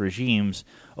fascist regimes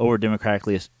over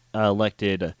democratically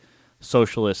elected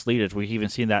socialist leaders. We've even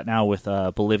seen that now with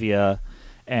Bolivia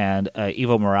and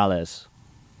Evo Morales.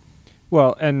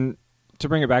 Well, and to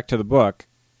bring it back to the book,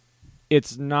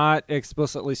 it's not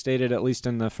explicitly stated, at least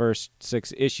in the first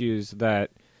 6 issues,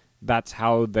 that that's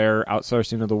how their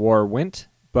outsourcing of the war went.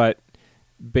 But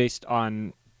based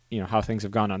on how things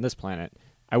have gone on this planet,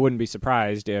 I wouldn't be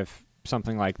surprised if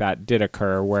something like that did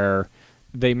occur, where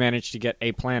they managed to get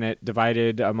a planet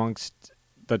divided amongst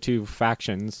the 2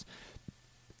 factions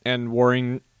and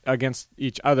warring against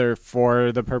each other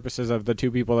for the purposes of the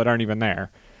 2 people that aren't even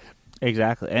there.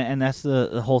 Exactly, and that's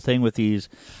the whole thing with these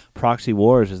proxy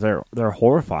wars, is they're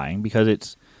horrifying because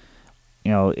it's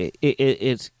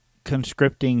it's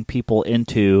conscripting people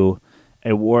into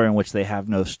a war in which they have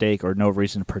no stake or no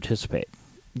reason to participate.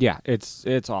 Yeah,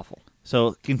 it's awful.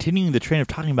 So, continuing the train of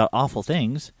talking about awful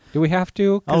things, do we have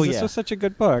to? Oh, this was such a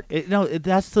good book.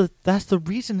 That's the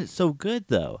reason it's so good,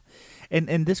 though,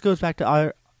 and this goes back to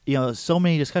our so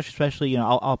many discussions. Especially,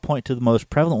 I'll point to the most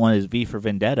prevalent one is V for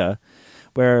Vendetta,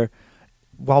 where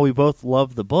while we both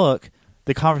love the book,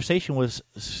 the conversation was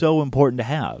so important to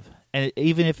have. And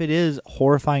even if it is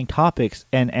horrifying topics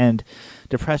and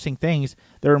depressing things,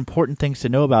 there are important things to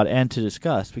know about and to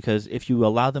discuss, because if you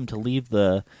allow them to leave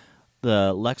the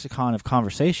lexicon of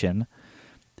conversation,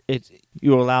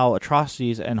 you allow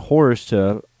atrocities and horrors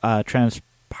to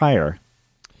transpire.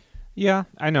 Yeah,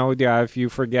 I know. Yeah, if you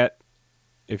forget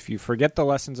the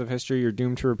lessons of history, you're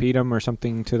doomed to repeat them, or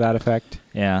something to that effect.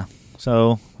 Yeah.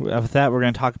 So with that, we're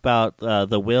going to talk about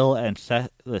the will and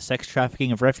the sex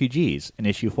trafficking of refugees in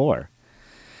issue 4.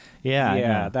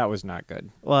 Yeah, that was not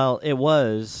good. Well, it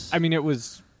was. I mean, it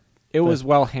was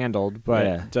well handled,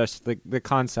 but just the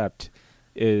concept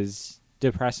is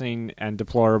depressing and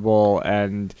deplorable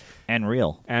and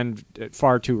real and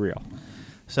far too real.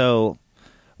 So,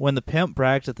 when the pimp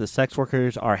brags that the sex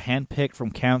workers are handpicked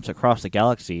from camps across the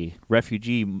galaxy,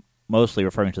 refugee mostly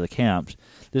referring to the camps,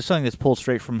 this is something that's pulled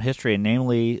straight from history, and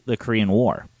namely the Korean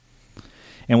War,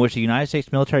 in which the United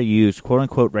States military used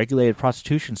quote-unquote regulated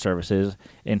prostitution services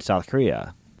in South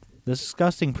Korea. This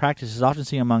disgusting practice is often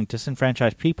seen among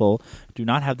disenfranchised people who do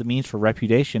not have the means for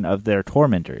repudiation of their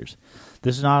tormentors.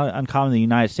 This is not uncommon in the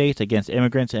United States against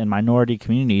immigrants and minority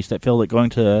communities that feel that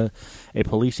going to a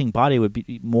policing body would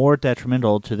be more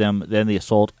detrimental to them than the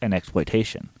assault and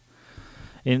exploitation.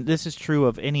 And this is true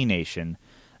of any nation.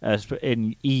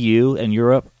 In EU and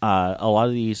Europe, a lot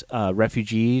of these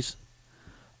refugees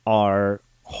are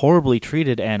horribly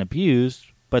treated and abused,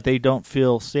 but they don't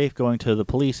feel safe going to the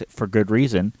police for good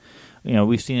reason.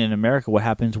 We've seen in America what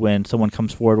happens when someone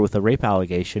comes forward with a rape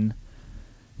allegation,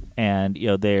 and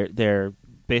they're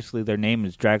basically their name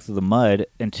is dragged through the mud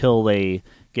until they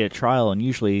get a trial, and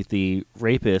usually the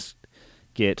rapist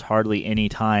gets hardly any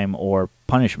time or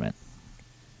punishment.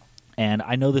 And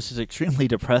I know this is extremely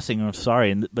depressing. I'm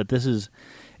sorry, but this is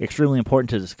extremely important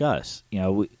to discuss.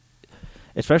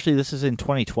 Especially this is in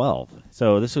 2012.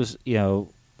 So this was,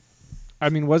 I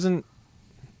mean,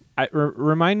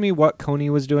 remind me what Coney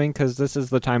was doing, because this is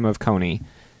the time of Coney.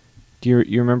 Do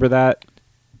you remember that?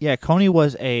 Yeah, Coney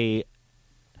was a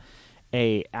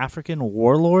African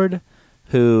warlord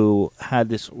who had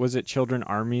this. Was it Children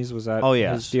Armies? Was that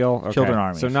his deal? Okay. Children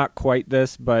Armies. So not quite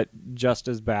this, but just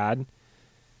as bad.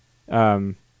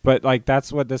 But like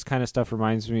that's what this kind of stuff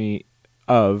reminds me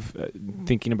of,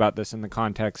 thinking about this in the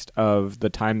context of the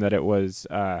time that it was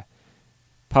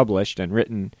published and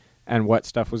written, and what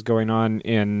stuff was going on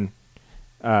in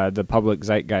the public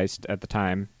zeitgeist at the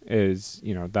time. Is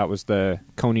that was the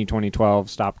Coney 2012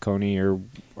 Stop Coney or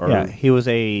yeah, he was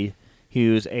a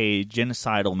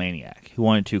genocidal maniac who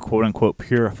wanted to quote unquote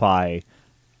purify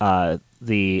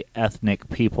the ethnic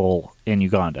people in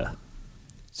Uganda.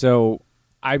 So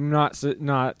I'm not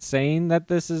saying that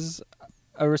this is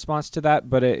a response to that,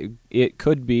 but it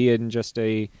could be in just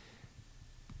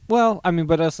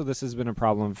but also this has been a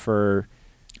problem for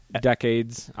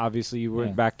decades. Obviously, you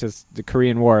went back to the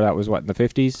Korean War. That was what, in the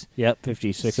 50s? Yep,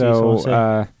 50s,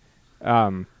 60s.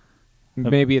 So,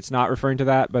 maybe it's not referring to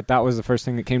that, but that was the first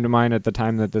thing that came to mind at the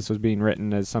time that this was being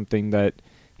written, as something that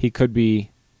he could be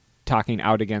talking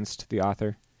out against the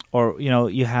author. Or,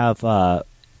 you have,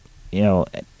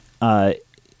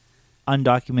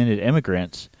 undocumented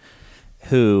immigrants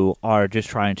who are just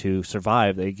trying to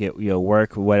survive. They get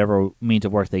work, whatever means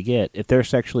of work they get. If they're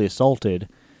sexually assaulted,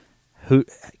 who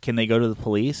can they go to the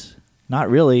police? Not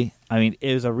really. I mean,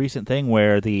 it was a recent thing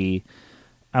where I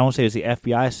won't say it was the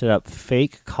FBI set up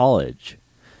fake college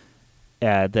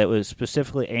that was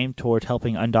specifically aimed toward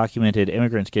helping undocumented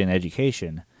immigrants get an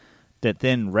education. That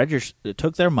then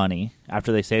took their money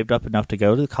after they saved up enough to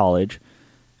go to the college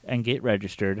and get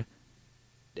registered,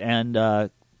 and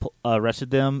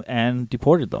arrested them and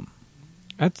deported them.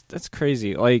 That's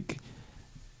crazy. Like,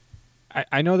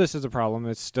 I know this is a problem.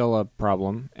 It's still a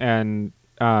problem, and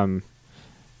I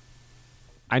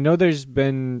know there's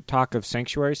been talk of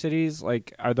sanctuary cities.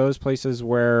 Like, are those places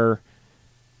where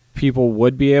people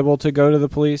would be able to go to the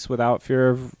police without fear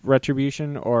of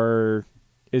retribution, or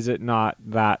is it not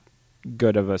that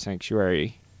good of a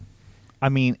sanctuary? I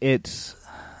mean, it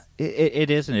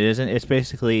isn't. It isn't. It's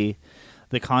basically,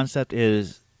 the concept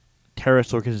is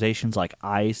terrorist organizations like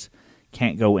ICE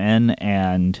can't go in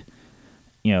and,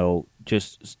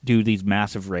 just do these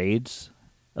massive raids,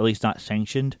 at least not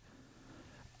sanctioned.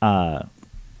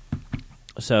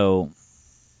 So,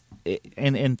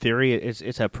 in theory,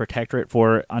 it's a protectorate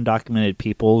for undocumented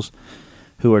peoples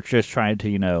who are just trying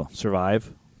to,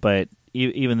 survive. But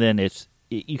even then,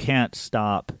 you can't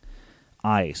stop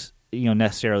ICE,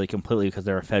 necessarily completely, because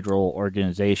they're a federal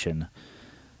organization.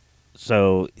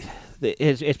 So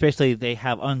it's basically they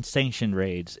have unsanctioned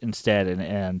raids instead,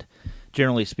 and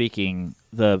generally speaking,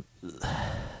 the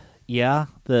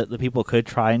people could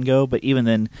try and go, but even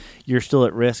then, you're still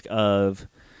at risk of,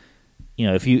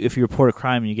 if you report a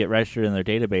crime and you get registered in their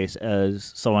database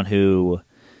as someone who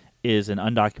is an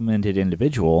undocumented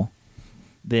individual,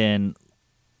 then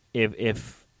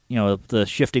if the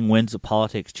shifting winds of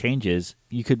politics changes,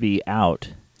 you could be out.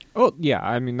 Oh, yeah.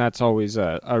 I mean, that's always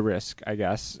a risk, I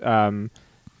guess.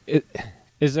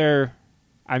 Is there...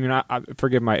 I mean, I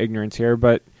forgive my ignorance here,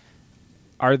 but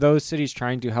are those cities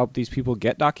trying to help these people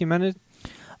get documented?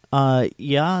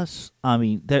 Yes. I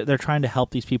mean, they're trying to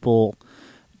help these people,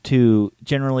 to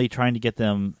generally trying to get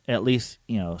them at least,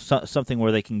 something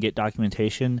where they can get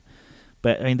documentation.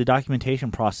 But, I mean, the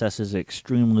documentation process is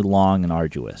extremely long and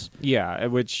arduous. Yeah,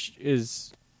 which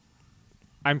is...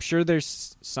 I'm sure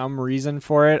there's some reason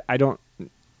for it. I don't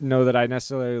know that I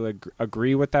necessarily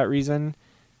agree with that reason.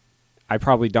 I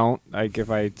probably don't, like,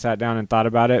 if I sat down and thought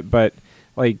about it. But,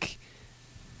 like,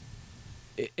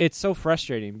 it's so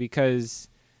frustrating because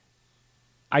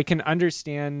I can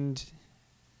understand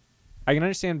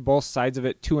both sides of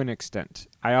it to an extent.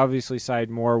 I obviously side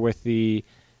more with the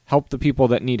help the people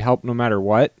that need help no matter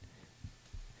what.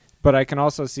 But I can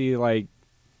also see, like,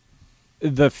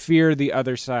 the fear the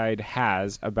other side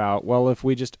has about, well, if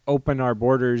we just open our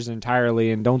borders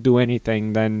entirely and don't do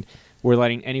anything, then we're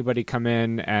letting anybody come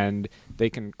in and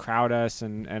they can crowd us,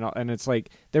 and it's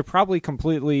like, they're probably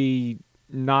completely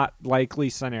not likely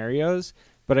scenarios,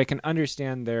 but I can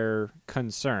understand their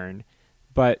concern,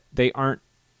 but they aren't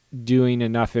doing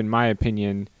enough, in my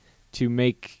opinion, to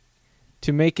make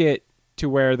it to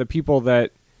where the people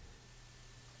that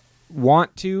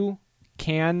want to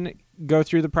can go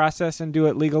through the process and do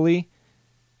it legally,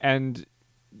 and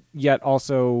yet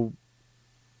also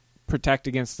protect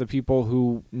against the people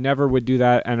who never would do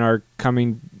that and are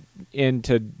coming in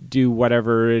to do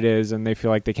whatever it is, and they feel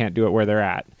like they can't do it where they're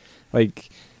at.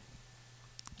 Like,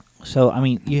 so I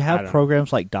mean, you have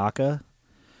programs like DACA,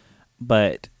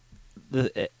 but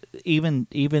even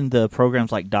the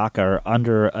programs like DACA are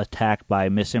under attack by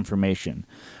misinformation.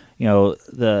 You know,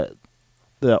 the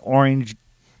orange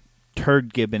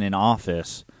turd gibbon in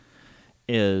office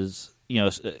is, you know,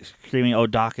 screaming, "Oh,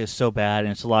 DACA is so bad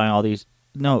and it's allowing all these."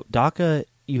 No, DACA,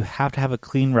 you have to have a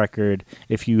clean record.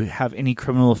 If you have any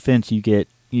criminal offense, you get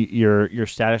your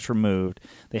status removed.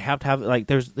 They have to have, like,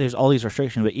 there's all these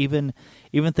restrictions, but even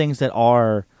things that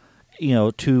are, you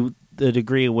know, to the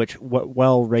degree in which what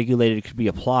well regulated could be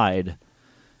applied,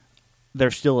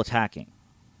 they're still attacking.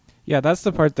 Yeah, that's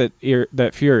the part that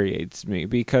infuriates me,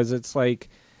 because it's like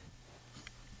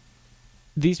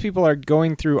these people are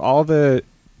going through all the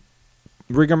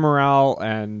rigmarole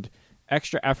and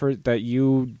extra effort that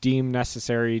you deem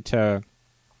necessary to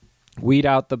weed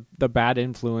out the bad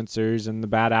influencers and the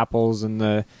bad apples and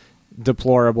the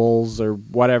deplorables, or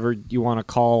whatever you want to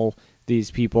call these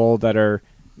people that are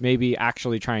maybe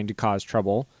actually trying to cause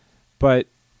trouble. But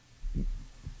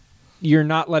you're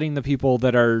not letting the people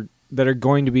that are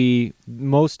going to be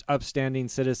most upstanding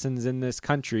citizens in this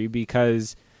country,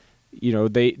 because, you know,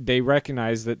 they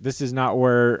recognize that this is not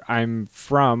where I'm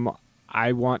from.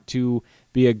 I want to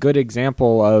be a good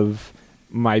example of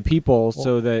my people,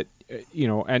 so that, you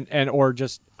know, and or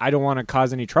just, I don't want to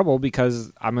cause any trouble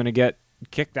because I'm going to get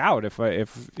kicked out if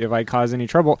I cause any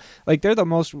trouble. Like, they're the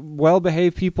most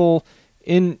well-behaved people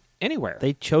in anywhere.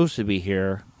 They chose to be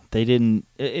here. They didn't.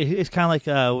 It's kind of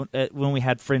like when we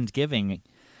had Friendsgiving.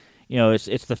 You know,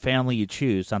 it's the family you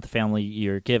choose, not the family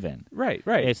you're given. Right.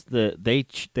 It's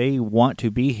they want to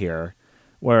be here,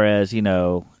 whereas, you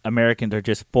know, Americans are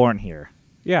just born here.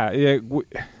 Yeah,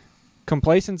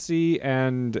 complacency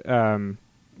and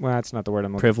well, that's not the word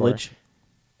I'm looking privilege. for.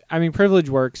 I mean, privilege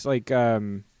works. Like,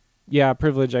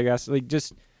 privilege, I guess. Like,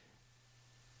 just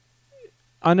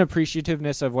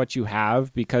unappreciativeness of what you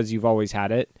have because you've always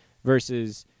had it,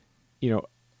 versus, you know,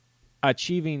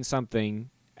 achieving something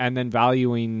and then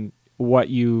valuing what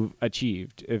you've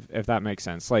achieved, if that makes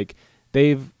sense. Like,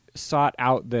 they've sought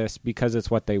out this because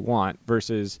it's what they want,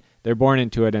 versus they're born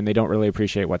into it and they don't really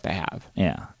appreciate what they have.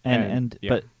 Yeah. And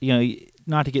but, you know,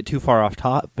 not to get too far off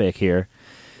topic here.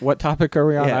 What topic are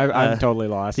we on? Yeah, I'm totally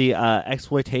lost. The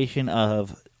exploitation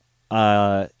of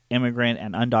immigrant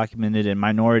and undocumented and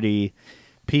minority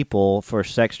people for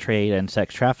sex trade and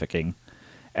sex trafficking.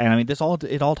 And I mean,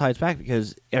 it all ties back,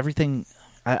 because everything,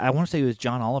 I want to say it was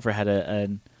John Oliver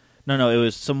had no, it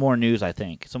was Some More News, I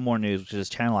think. Some More News, which is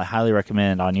a channel I highly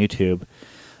recommend on YouTube,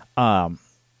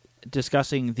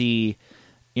 discussing the,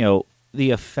 you know,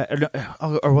 the effect,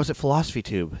 or was it Philosophy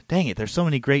Tube? Dang it, there's so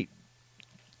many great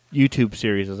YouTube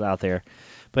series out there.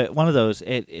 But one of those,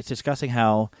 it's discussing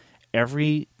how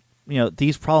you know,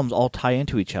 these problems all tie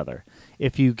into each other.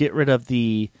 If you get rid of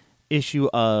the issue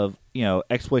of, you know,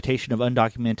 exploitation of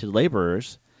undocumented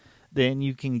laborers, then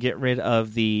you can get rid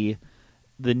of the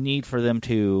need for them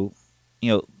to,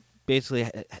 you know, basically,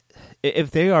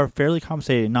 if they are fairly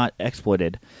compensated and not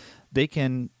exploited, they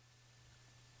can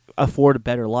afford a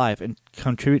better life and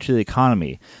contribute to the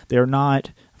economy. They're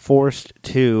not forced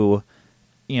to,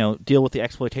 you know, deal with the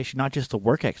exploitation, not just the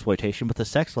work exploitation, but the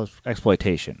sex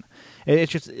exploitation.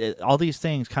 It's just all these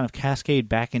things kind of cascade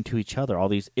back into each other, all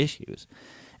these issues.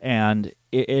 And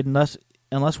unless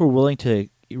we're willing to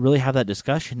really have that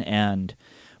discussion and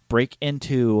break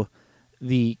into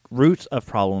the roots of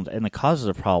problems and the causes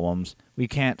of problems, we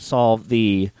can't solve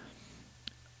the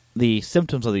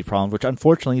symptoms of these problems, which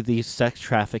unfortunately the sex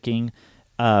trafficking,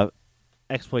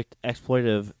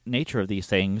 exploitative nature of these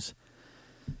things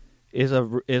is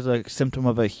a symptom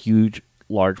of a huge,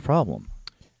 large problem.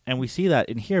 And we see that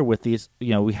in here with these,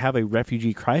 you know, we have a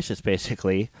refugee crisis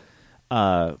basically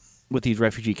with these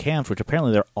refugee camps, which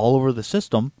apparently they're all over the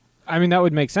system. I mean, that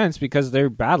would make sense because they're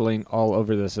battling all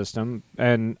over the system.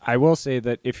 And I will say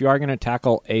that if you are going to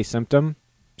tackle a symptom,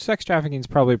 sex trafficking is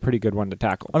probably a pretty good one to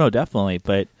tackle. Oh, no, definitely.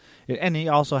 And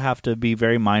you also have to be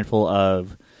very mindful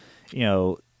of,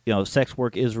 you know, sex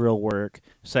work is real work.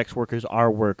 Sex workers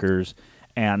are workers.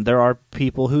 And there are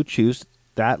people who choose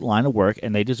that line of work,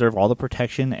 and they deserve all the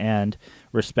protection and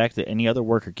respect that any other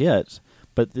worker gets.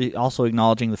 But also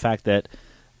acknowledging the fact that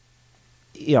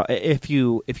if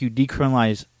you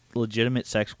decriminalize legitimate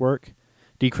sex work,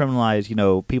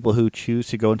 decriminalize people who choose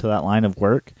to go into that line of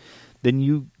work, then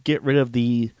you get rid of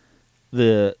the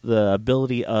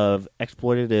ability of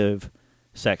exploitative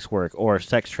sex work or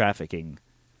sex trafficking,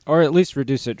 or at least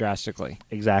reduce it drastically.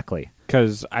 Exactly,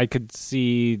 because I could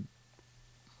see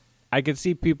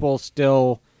people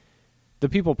still. The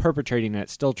people perpetrating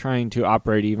it still trying to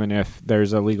operate, even if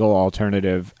there's a legal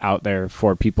alternative out there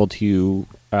for people to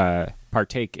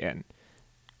partake in,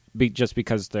 just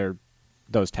because they're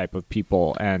those type of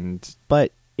people.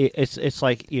 But it's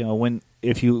like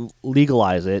if you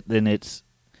legalize it, then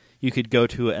you could go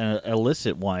to an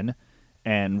illicit one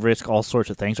and risk all sorts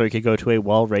of things, or you could go to a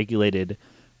well-regulated.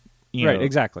 Right,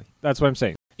 exactly. That's what I'm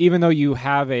saying. Even though you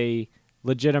have a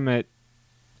legitimate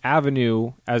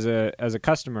avenue as a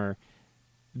customer,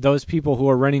 those people who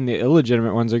are running the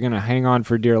illegitimate ones are going to hang on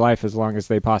for dear life as long as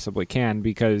they possibly can,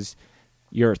 because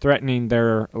you're threatening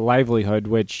their livelihood,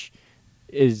 which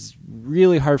is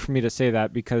really hard for me to say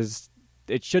that because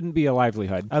it shouldn't be a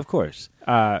livelihood. Of course.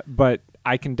 But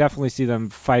I can definitely see them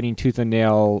fighting tooth and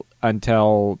nail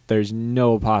until there's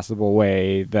no possible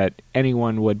way that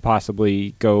anyone would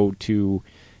possibly go to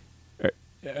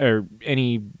or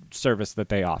any service that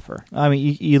they offer. I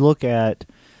mean, you look at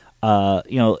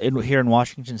here in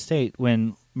Washington State,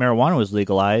 when marijuana was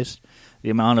legalized, the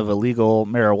amount of illegal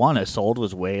marijuana sold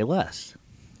was way less.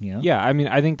 Yeah, I mean,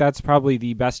 I think that's probably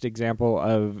the best example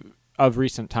of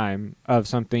recent time of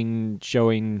something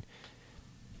showing.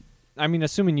 I mean,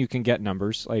 assuming you can get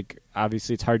numbers, like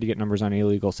obviously it's hard to get numbers on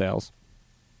illegal sales,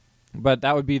 but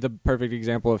that would be the perfect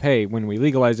example of, hey, when we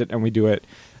legalize it and we do it.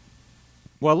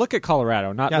 Well, look at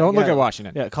Colorado. Don't look at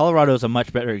Washington. Yeah, Colorado is a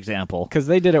much better example because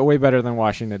they did it way better than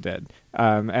Washington did.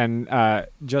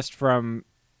 Just from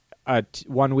a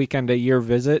 1 weekend a year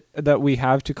visit that we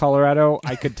have to Colorado,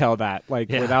 I could tell that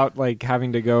without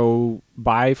having to go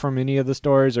buy from any of the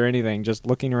stores or anything. Just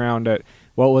looking around at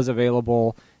what was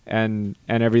available and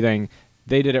everything,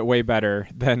 they did it way better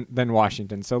than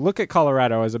Washington. So look at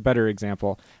Colorado as a better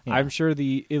example. Yeah. I'm sure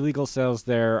the illegal sales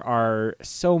there are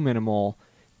so minimal,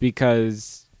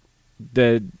 because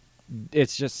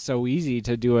it's just so easy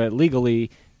to do it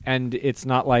legally, and it's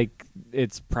not like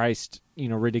it's priced,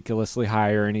 ridiculously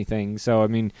high or anything. So I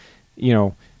mean,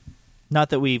 not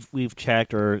that we've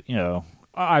checked or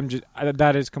I'm just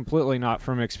that is completely not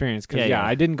from experience, because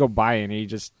I didn't go buy any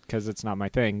just because it's not my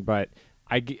thing. But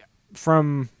I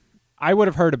would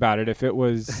have heard about it if it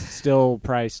was still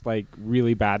priced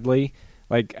really badly.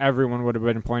 Like everyone would have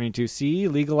been pointing to, see,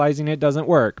 legalizing it doesn't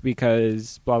work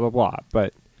because blah, blah, blah.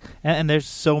 But and there's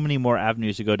so many more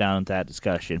avenues to go down with that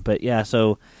discussion. But yeah,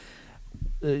 so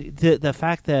the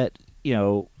fact that,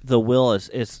 the will is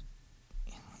it's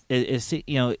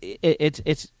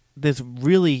this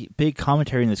really big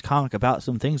commentary in this comic about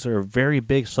some things that are very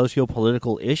big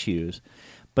socio-political issues,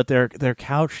 but they're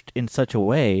couched in such a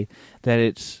way that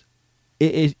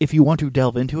if you want to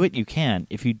delve into it, you can.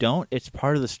 If you don't, it's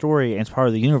part of the story and it's part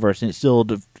of the universe, and it still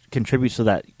contributes to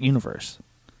that universe.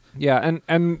 Yeah,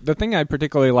 and the thing I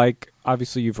particularly like,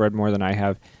 obviously you've read more than I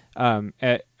have,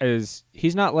 is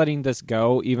he's not letting this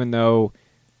go, even though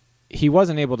he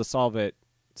wasn't able to solve it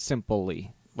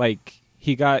simply. Like,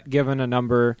 he got given a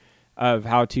number of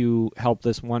how to help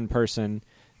this one person,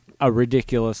 a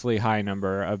ridiculously high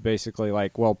number of basically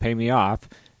well, pay me off,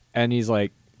 and he's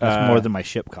like, that's more than my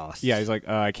ship costs. Yeah, he's like,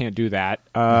 I can't do that.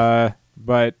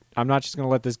 But I'm not just going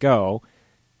to let this go.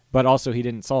 But also, he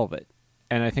didn't solve it.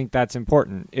 And I think that's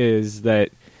important, is that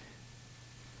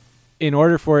in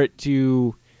order for it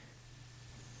to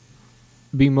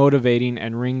be motivating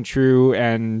and ring true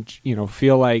and,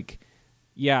 feel like,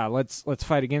 yeah, let's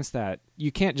fight against that,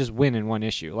 you can't just win in one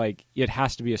issue. It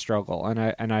has to be a struggle.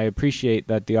 And I appreciate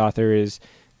that the author is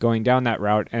going down that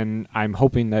route, and I'm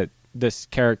hoping that this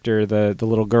character, the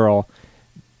little girl,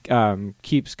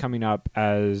 keeps coming up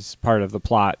as part of the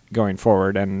plot going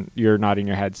forward. And you're nodding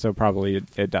your head, so probably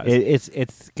it does.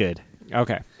 It's good.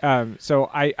 Okay. So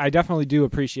I definitely do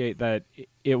appreciate that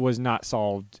it was not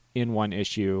solved in one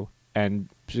issue, and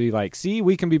be like, see,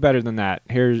 we can be better than that.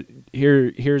 Here's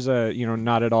a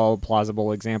not at all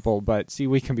plausible example, but see,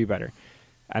 we can be better.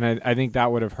 And I think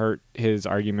that would have hurt his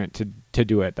argument to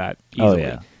do it that easily. Oh,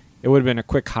 yeah. It would have been a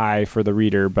quick high for the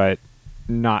reader, but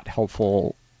not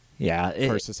helpful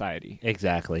for society.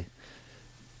 Exactly.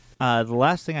 The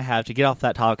last thing I have to get off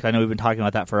that topic, 'cause I know we've been talking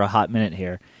about that for a hot minute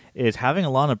here, is having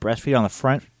Alana breastfeed on the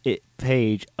front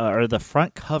page, or the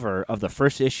front cover of the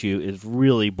first issue, is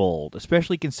really bold,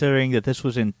 especially considering that this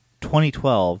was in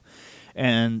 2012,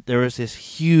 and there was this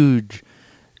huge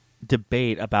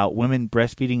debate about women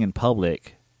breastfeeding in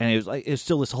public, and it's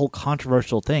still this whole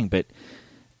controversial thing. But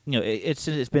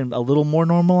it's been a little more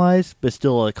normalized, but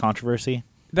still a controversy.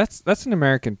 That's an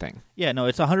American thing. Yeah, no,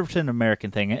 it's 100% an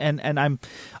American thing, and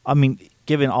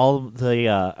given all the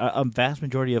a vast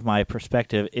majority of my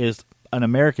perspective is an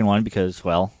American one because,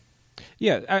 well,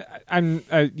 yeah, I'm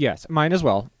yes, mine as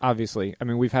well. Obviously, I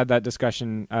mean we've had that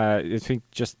discussion. I think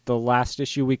just the last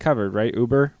issue we covered, right?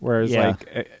 Uber, where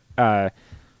it's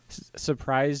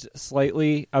surprised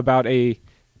slightly about a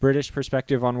British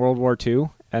perspective on World War II,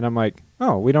 and I'm like,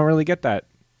 oh, we don't really get that,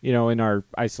 in our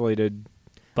isolated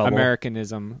bubble.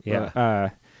 Americanism,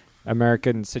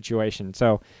 American situation.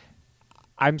 So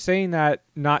I'm saying that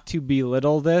not to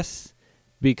belittle this,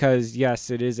 because yes,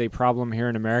 it is a problem here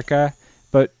in America,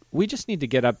 but we just need to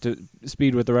get up to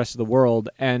speed with the rest of the world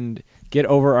and get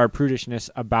over our prudishness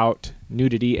about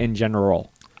nudity in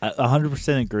general. I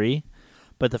 100% agree,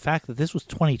 but the fact that this was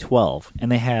 2012 and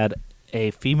they had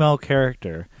a female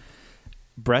character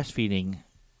breastfeeding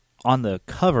on the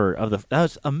cover of that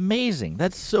was amazing.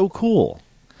 That's so cool.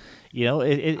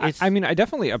 It's. I mean, I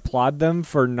definitely applaud them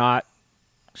for not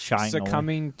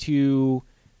succumbing to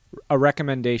a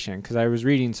recommendation, because I was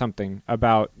reading something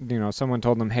about, someone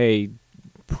told them, hey,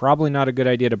 probably not a good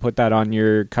idea to put that on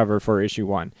your cover for issue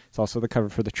 1. It's also the cover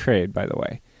for the trade, by the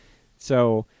way.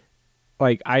 So,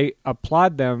 I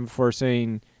applaud them for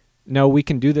saying, no, we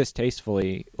can do this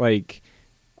tastefully.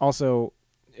 Also,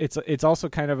 it's also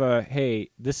kind of a, hey,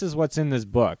 this is what's in this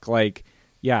book.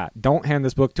 Don't hand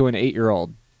this book to an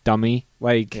 8-year-old, dummy.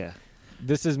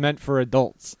 This is meant for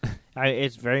adults.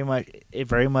 It's very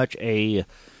much a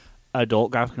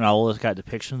adult graphic novel. It's got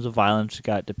depictions of violence. It's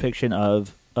got depiction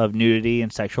of nudity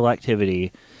and sexual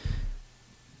activity.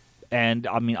 And,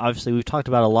 I mean, obviously we've talked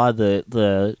about a lot of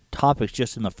the topics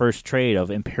just in the first trade of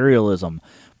imperialism,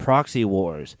 proxy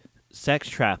wars, sex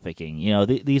trafficking.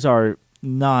 These are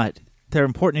not... They're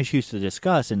important issues to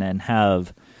discuss and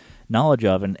have knowledge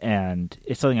of, and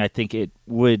it's something I think it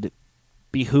would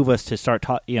behoove us to start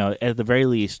at the very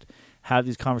least, have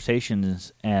these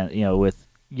conversations and with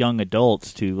young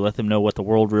adults to let them know what the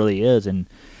world really is, and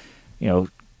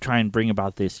try and bring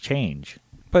about this change.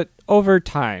 But over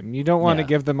time, you don't want to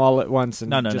give them all at once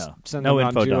and send them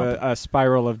onto a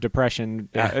spiral of depression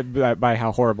by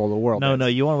how horrible the world is. No,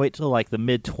 you want to wait till the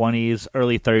mid-20s,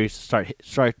 early 30s to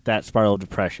start that spiral of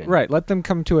depression. Right, let them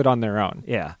come to it on their own.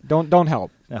 Yeah. Don't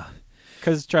help.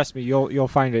 Because trust me, you'll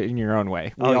find it in your own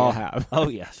way. We all have. Oh,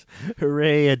 yes.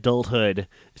 Hooray, adulthood.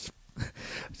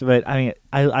 But, I mean,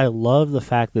 I love the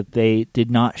fact that they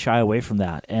did not shy away from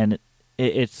that. And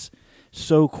it's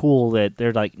so cool that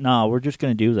they're like, no, we're just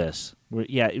going to do this.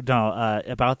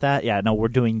 About that, we're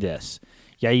doing this.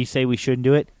 Yeah, you say we shouldn't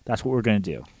do it? That's what we're going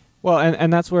to do. Well,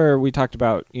 and that's where we talked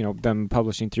about, them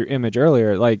publishing through Image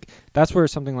earlier. That's where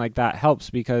something like that helps,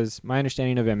 because my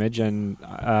understanding of Image, and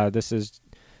this is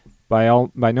by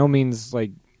no means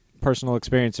personal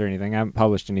experience or anything, I haven't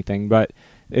published anything, but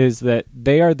is that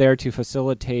they are there to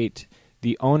facilitate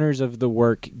the owners of the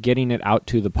work getting it out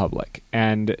to the public,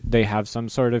 and they have some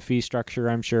sort of fee structure,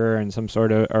 I'm sure, and some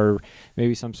sort of, or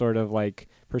maybe some sort of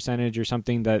percentage or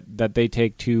something that they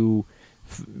take to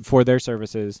for their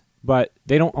services, but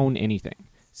they don't own anything.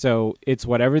 So it's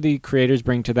whatever the creators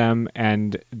bring to them,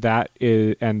 and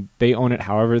they own it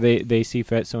however they see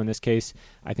fit. So in this case,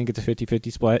 I think it's a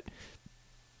 50-50 split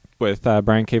with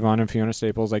Brian K. Vaughan and Fiona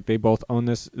Staples. They both own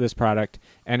this product,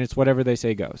 and it's whatever they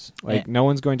say goes. No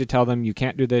one's going to tell them, you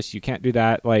can't do this, you can't do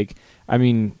that. I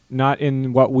mean, not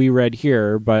in what we read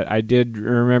here, but I did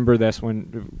remember this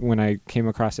when I came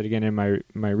across it again in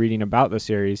my reading about the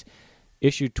series.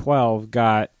 Issue 12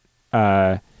 got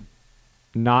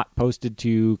not posted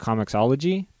to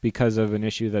Comixology because of an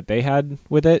issue that they had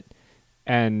with it,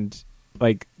 and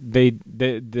they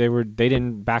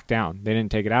didn't back down. They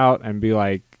didn't take it out and be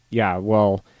like, yeah,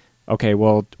 well, okay,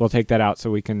 we'll take that out so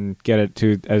we can get it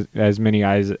to as many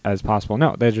eyes as possible.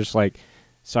 No, they're just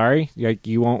sorry,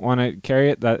 you won't want to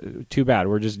carry it. That too bad.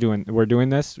 We're doing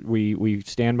this. We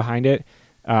stand behind it.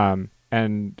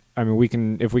 And I mean, we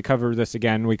can, if we cover this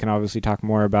again, we can obviously talk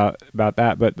more about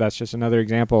that. But that's just another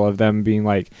example of them being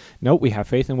nope, we have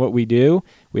faith in what we do.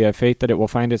 We have faith that it will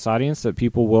find its audience, that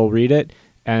people will read it,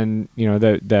 and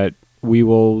that we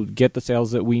will get the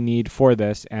sales that we need for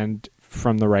this and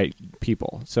from the right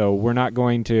people. So we're not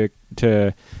going to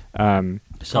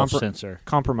self-censor,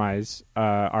 compromise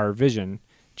our vision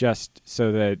just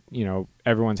so that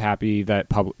everyone's happy that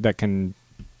can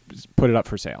put it up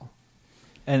for sale.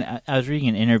 And I was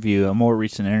reading a more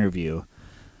recent interview,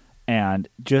 and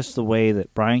just the way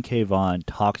that Brian K. Vaughan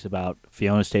talks about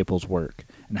Fiona Staples' work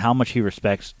and how much he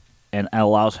respects and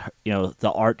allows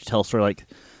the art to tell a story.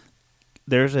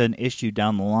 there's an issue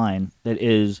down the line that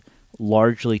is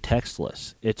largely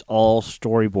textless. It's all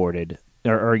storyboarded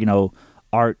or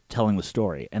art telling the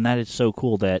story, and that is so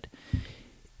cool that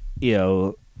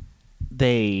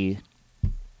they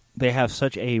have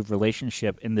such a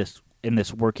relationship in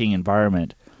this working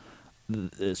environment.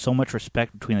 So much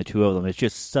respect between the two of them. It's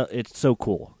just it's so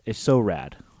cool. It's so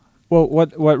rad. Well,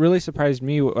 what really surprised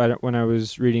me when I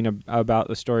was reading about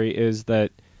the story is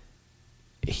that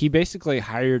he basically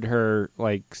hired her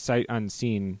like sight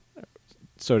unseen,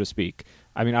 so to speak.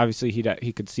 I mean, obviously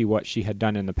he could see what she had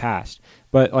done in the past,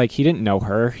 but like he didn't know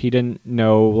her. He didn't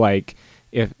know like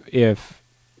if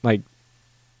like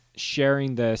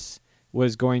sharing this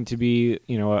was going to be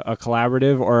a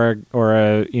collaborative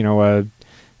or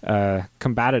a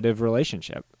combative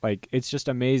relationship. Like it's just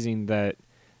amazing that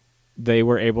they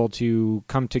were able to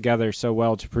come together so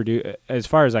well to produce, as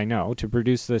far as I know, to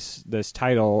produce this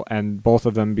title, and both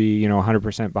of them be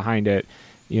 100% behind it,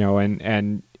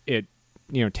 and it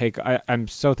take. I'm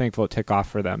so thankful it took off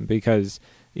for them, because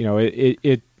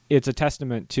it's a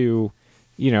testament to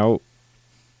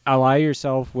ally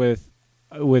yourself with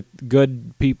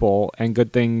good people and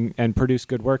and produce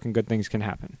good work, and good things can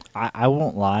happen. I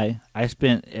won't lie. I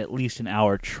spent at least an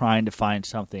hour trying to find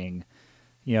something,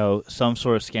 some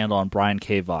sort of scandal on Brian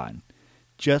K. Vaughan,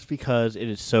 just because it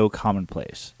is so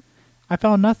commonplace. I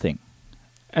found nothing.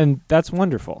 And that's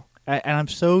wonderful. And I'm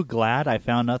so glad I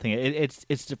found nothing.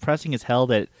 It's depressing as hell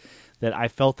that I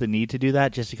felt the need to do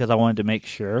that, just because I wanted to make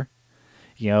sure.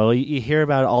 You hear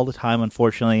about it all the time,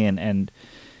 unfortunately, and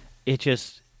it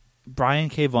just... Brian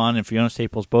K. Vaughan and Fiona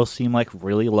Staples both seem like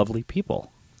really lovely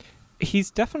people. He's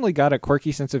definitely got a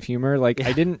quirky sense of humor. Like,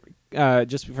 I didn't,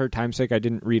 just for time's sake, I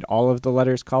didn't read all of the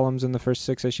letters columns in the first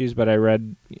 6 issues, but I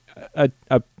read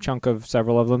a chunk of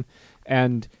several of them.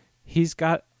 And he's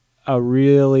got a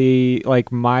really,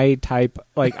 like, my type,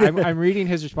 like, I'm reading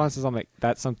his responses, I'm like,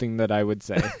 that's something that I would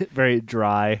say. Very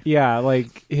dry. Yeah,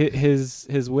 like,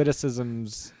 his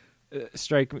witticisms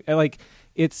strike me. Like,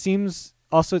 it seems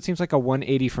like a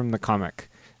 180 from the comic.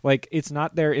 Like, it's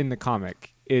not there in the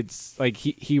comic. It's like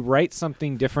he writes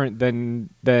something different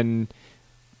than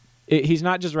he's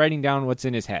not just writing down what's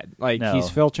in his head. Like, no. He's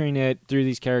filtering it through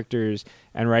these characters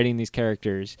and writing these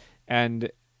characters,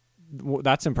 and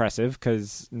that's impressive,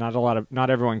 because not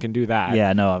everyone can do that.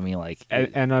 Yeah, no, I mean, like,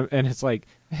 and it's like,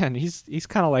 man, he's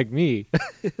kind of like me.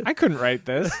 I couldn't write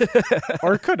this,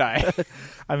 or could I?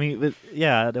 I mean,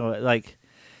 yeah, no, like.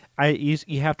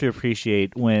 You have to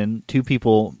appreciate when two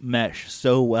people mesh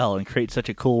so well and create such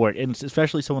a cool work, and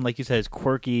especially someone, like you said, as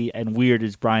quirky and weird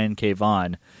as Brian K.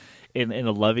 Vaughan, in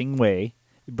a loving way.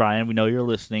 Brian, we know you're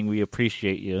listening. We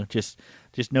appreciate you. Just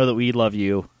know that we love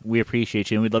you. We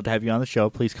appreciate you, and we'd love to have you on the show.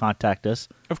 Please contact us.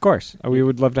 Of course. We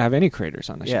would love to have any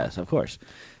creators on the show. Yes, of course.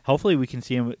 Hopefully we can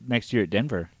see him next year at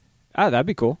Denver. Ah, that'd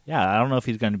be cool. Yeah, I don't know if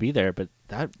he's going to be there, but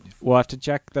we'll have to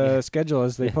check the schedule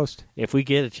as they post. If we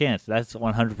get a chance, that's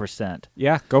 100%.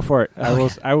 Yeah, go for it.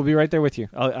 I will be right there with you.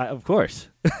 Oh, of course.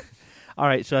 All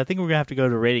right, so I think we're going to have to go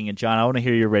to rating, and John, I want to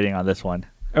hear your rating on this one.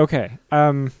 Okay.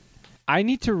 I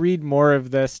need to read more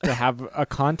of this to have a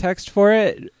context for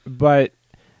it, but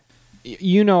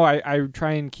I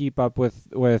try and keep up with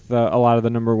a lot of the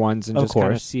number ones, and just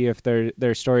kind of see if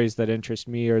they're stories that interest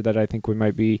me or that I think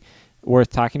might be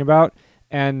worth talking about.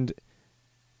 And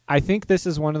I think this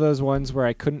is one of those ones where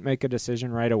I couldn't make a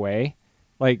decision right away.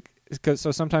 Like, so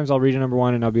sometimes I'll read a number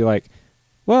 1 and I'll be like,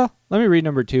 well, let me read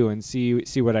number 2 and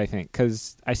see what I think,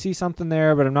 because I see something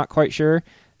there, but I'm not quite sure.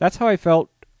 That's how I felt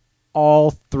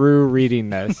all through reading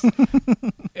this.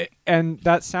 And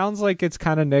that sounds like it's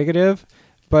kind of negative,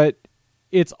 but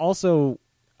it's also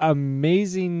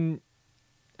amazing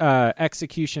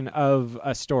execution of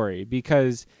a story,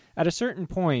 because at a certain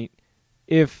point,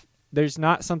 if there's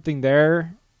not something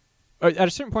there, at a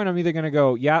certain point I'm either going to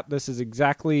go, yeah, this is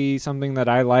exactly something that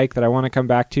I like, that I want to come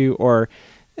back to, or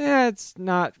it's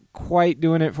not quite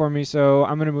doing it for me, so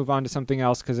I'm going to move on to something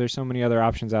else, because there's so many other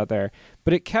options out there.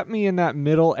 But it kept me in that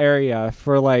middle area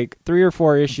for like 3 or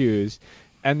 4 issues,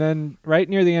 and then right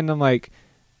near the end I'm like,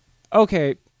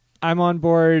 okay, I'm on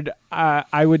board.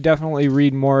 I would definitely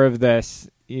read more of this.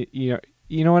 You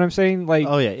know what I'm saying? Like,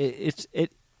 oh yeah,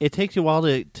 it takes you a while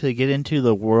to get into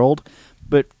the world,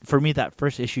 but for me, that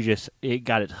first issue it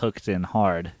got it hooked in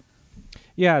hard.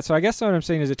 Yeah, so I guess what I'm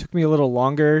saying is it took me a little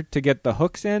longer to get the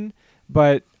hooks in,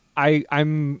 but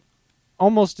I'm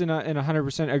almost in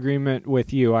 100% agreement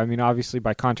with you. I mean, obviously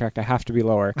by contract I have to be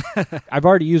lower. I've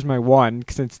already used my 1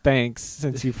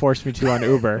 since you forced me to on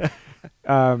Uber.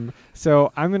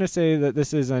 So I'm going to say that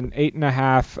this is an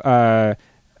 8.5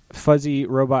 fuzzy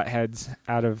robot heads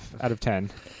out of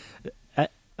 10.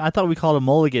 I thought we called a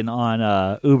mulligan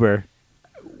on Uber.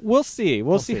 We'll see.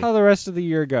 We'll see how the rest of the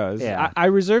year goes. Yeah. I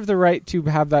reserve the right to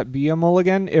have that be a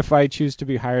mulligan if I choose to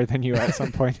be higher than you at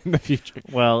some point in the future.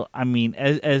 Well, I mean,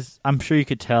 as I'm sure you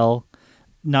could tell,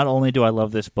 not only do I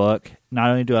love this book,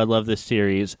 not only do I love this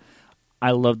series,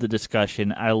 I love the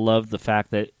discussion. I love the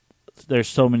fact that there's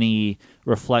so many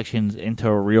reflections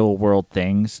into real world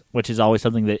things, which is always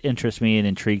something that interests me and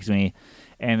intrigues me.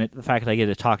 And the fact that I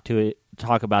get to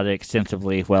talk about it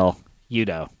extensively, well, you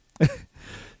know.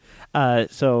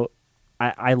 So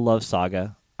I love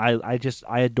Saga. I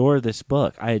adore this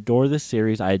book. I adore this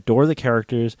series. I adore the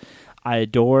characters. I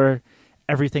adore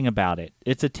everything about it.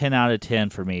 It's a 10 out of 10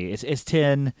 for me. It's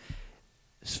 10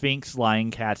 Sphinx lion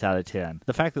cats out of 10.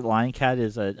 The fact that lion cat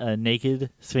is a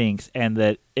naked Sphinx and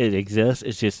that it exists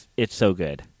is just, it's so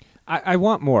good. I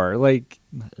want more. Like,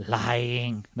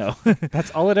 lying. No. That's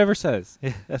all it ever says.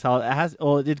 That's all it has.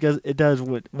 Well, it does. It does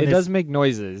make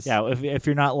noises. Yeah. If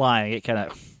you're not lying, it kind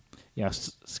of,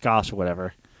 scoffs or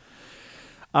whatever.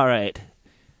 All right.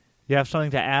 You have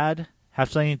something to add? Have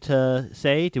something to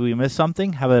say? Did we miss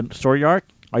something? Have a story arc?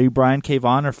 Are you Brian K.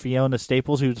 Vaughan or Fiona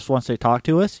Staples who just wants to talk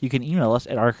to us? You can email us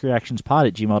at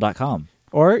arcreactionspod@gmail.com.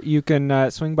 Or you can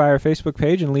swing by our Facebook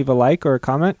page and leave a like or a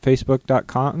comment,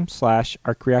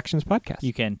 facebook.com/arcreactionspodcast.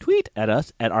 You can tweet at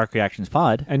us at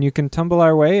arcreactionspod. And you can tumble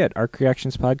our way at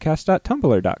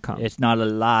arcreactionspodcast.tumblr.com. It's not a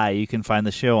lie. You can find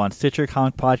the show on Stitcher,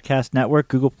 Comic Podcast Network,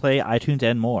 Google Play, iTunes,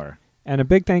 and more. And a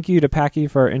big thank you to Packy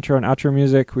for our intro and outro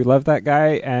music. We love that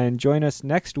guy. And join us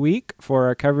next week for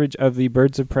our coverage of the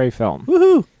Birds of Prey film.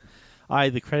 Woohoo! All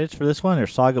right, the credits for this one are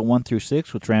Saga 1 through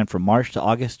 6, which ran from March to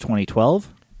August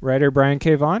 2012. Writer Brian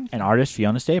K. Vaughan. And artist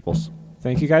Fiona Staples.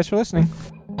 Thank you guys for listening.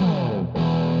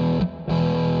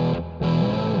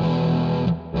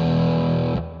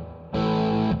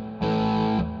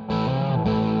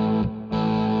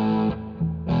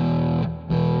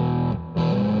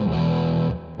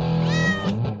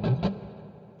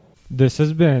 This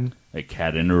has been a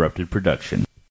Cat Interrupted production.